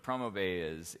so what the Promo Bay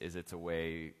is it's a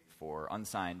way for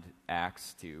unsigned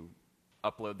acts to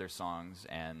upload their songs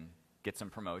and get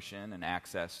some promotion and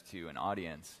access to an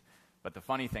audience. But the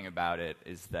funny thing about it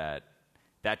is that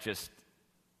just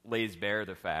lays bare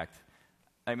the fact,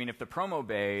 if the Promo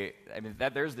Bay,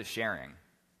 there's the sharing.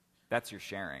 That's your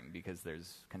sharing, because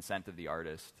there's consent of the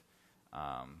artist.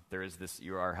 There is this,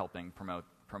 you are helping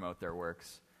promote their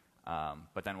works.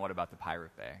 But then what about the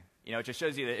Pirate Bay? It just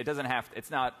shows you that it doesn't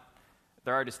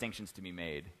there are distinctions to be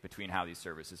made between how these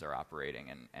services are operating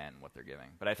and what they're giving.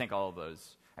 But I think all of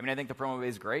those, I think the Promo Bay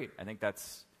is great. I think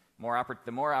that's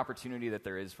the more opportunity that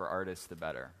there is for artists, the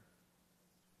better.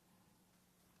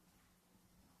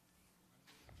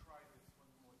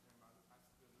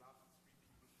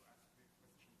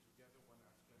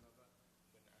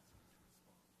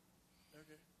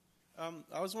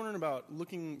 I was wondering about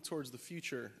looking towards the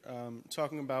future,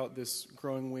 talking about this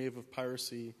growing wave of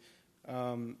piracy.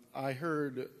 I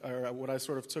heard, or what I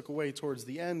sort of took away towards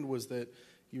the end was that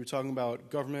you were talking about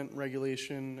government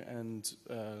regulation and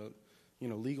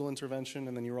legal intervention,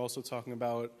 and then you were also talking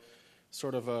about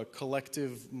sort of a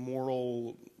collective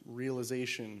moral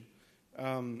realization.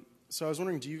 So I was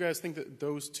wondering, do you guys think that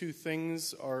those two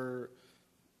things are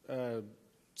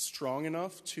strong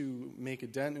enough to make a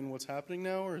dent in what's happening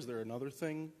now, or is there another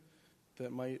thing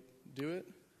that might do it?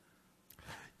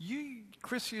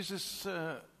 Chris uses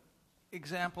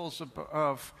examples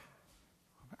of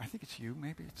I think it's you,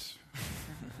 maybe it's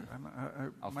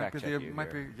I'll fact check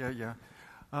you.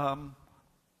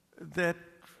 That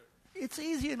it's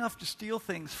easy enough to steal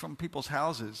things from people's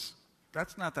houses.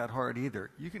 That's not that hard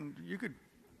either. You can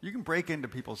break into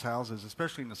people's houses,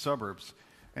 especially in the suburbs,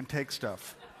 and take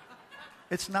stuff.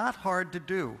 It's not hard to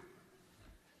do.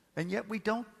 And yet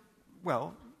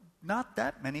not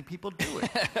that many people do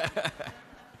it.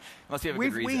 Unless you have a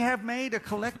good reason. We have made a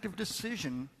collective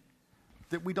decision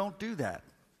that we don't do that.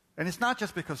 And it's not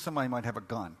just because somebody might have a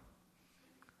gun.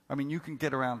 You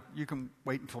can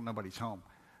wait until nobody's home.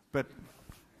 But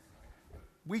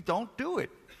we don't do it.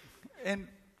 And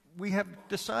we have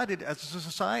decided as a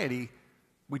society,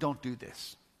 we don't do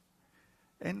this.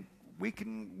 And we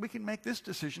can make this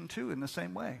decision too in the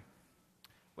same way.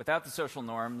 Without the social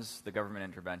norms, the government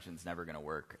intervention is never going to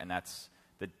work, and that's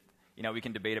we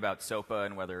can debate about SOPA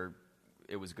and whether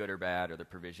it was good or bad or the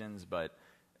provisions, but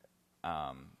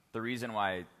the reason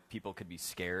why people could be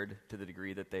scared to the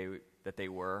degree that they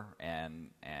were,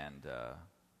 and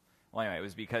it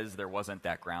was because there wasn't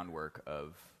that groundwork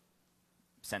of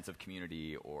sense of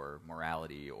community or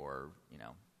morality or,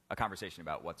 a conversation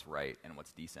about what's right and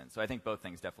what's decent. So I think both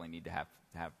things definitely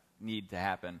need to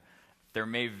happen. There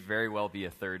may very well be a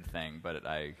third thing, but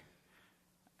I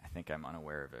think I'm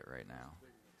unaware of it right now.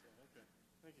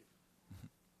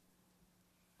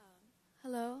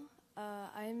 Hello,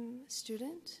 I'm a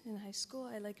student in high school.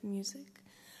 I like music.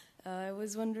 I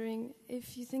was wondering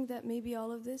if you think that maybe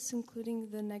all of this, including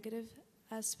the negative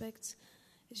aspects,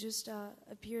 is just a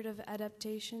period of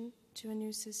adaptation to a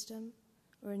new system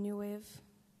or a new way of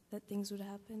that things would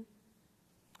happen.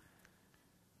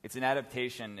 It's an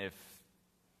adaptation if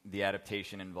the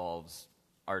adaptation involves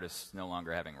artists no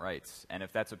longer having rights. And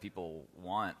if that's what people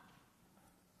want,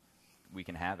 we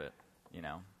can have it,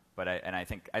 But I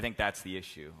think that's the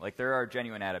issue. Like, there are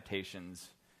genuine adaptations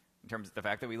in terms of the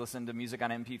fact that we listen to music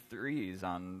on MP3s,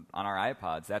 on our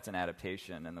iPods. That's an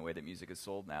adaptation, and the way that music is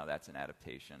sold now, that's an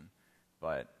adaptation.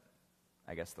 But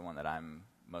I guess the one that I'm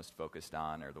most focused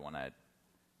on, or the one that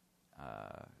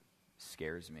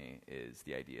scares me, is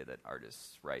the idea that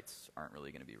artists' rights aren't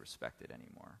really going to be respected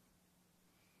anymore.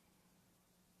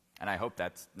 And I hope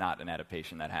that's not an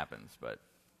adaptation that happens, but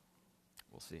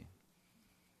we'll see.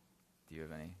 Do you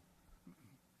have any?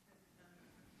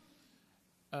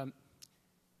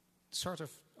 Sort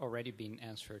of already been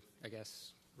answered, I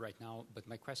guess, right now. But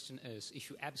my question is, if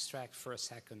you abstract for a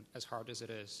second, as hard as it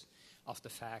is, of the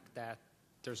fact that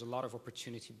there's a lot of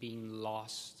opportunity being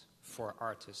lost for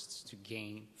artists to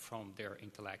gain from their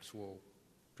intellectual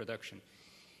production,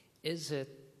 is it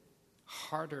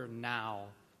harder now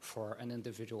for an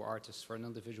individual artist, for an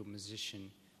individual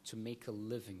musician, to make a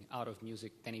living out of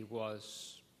music than it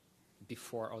was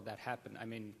before all that happened? I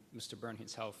mean, Mr. Byrne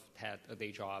himself had a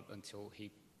day job until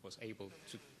he was able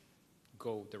to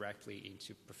go directly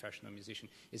into professional musician.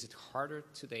 Is it harder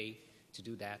today to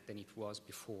do that than it was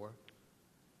before?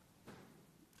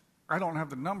 I don't have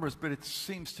the numbers, but it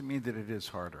seems to me that it is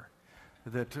harder.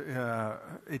 That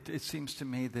it seems to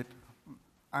me that,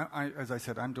 as I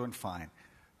said, I'm doing fine.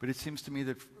 But it seems to me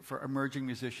that for emerging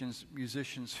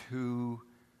musicians who,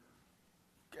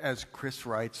 as Chris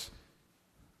writes,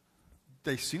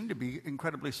 they seem to be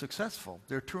incredibly successful.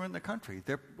 They're touring the country.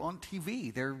 They're on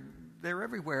TV. They're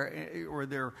everywhere, or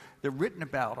they're written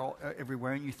about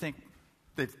everywhere. And you think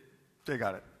they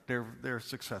got it. They're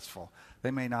successful.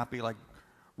 They may not be like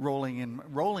rolling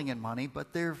in money,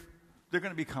 but they're going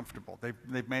to be comfortable.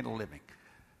 They've made a living.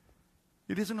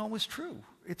 It isn't always true.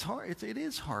 It's hard. It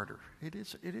is harder. It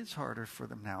is harder for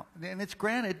them now. And it's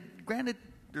granted.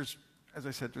 There's, as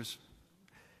I said,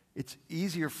 it's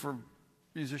easier for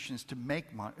musicians to make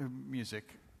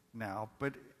music now,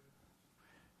 but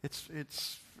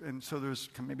and so there's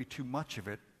maybe too much of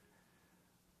it.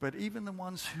 But even the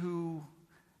ones who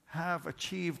have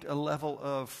achieved a level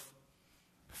of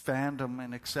fandom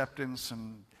and acceptance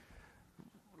and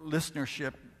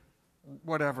listenership,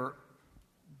 whatever,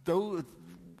 though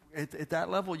at that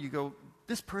level you go,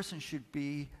 this person should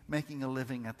be making a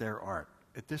living at their art.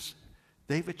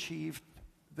 They've achieved,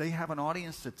 they have an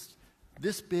audience that's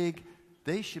this big.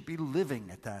 They should be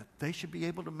living at that. They should be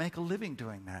able to make a living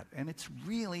doing that. And it's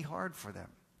really hard for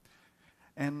them.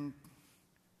 And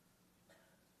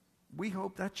we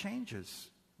hope that changes.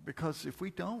 Because if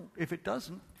it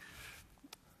doesn't,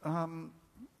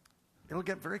 it'll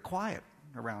get very quiet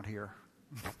around here.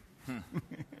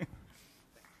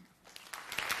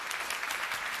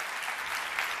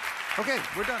 Okay,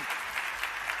 we're done.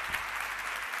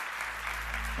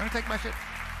 I'm going to take my shit.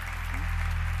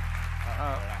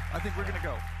 I think we're going to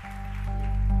go.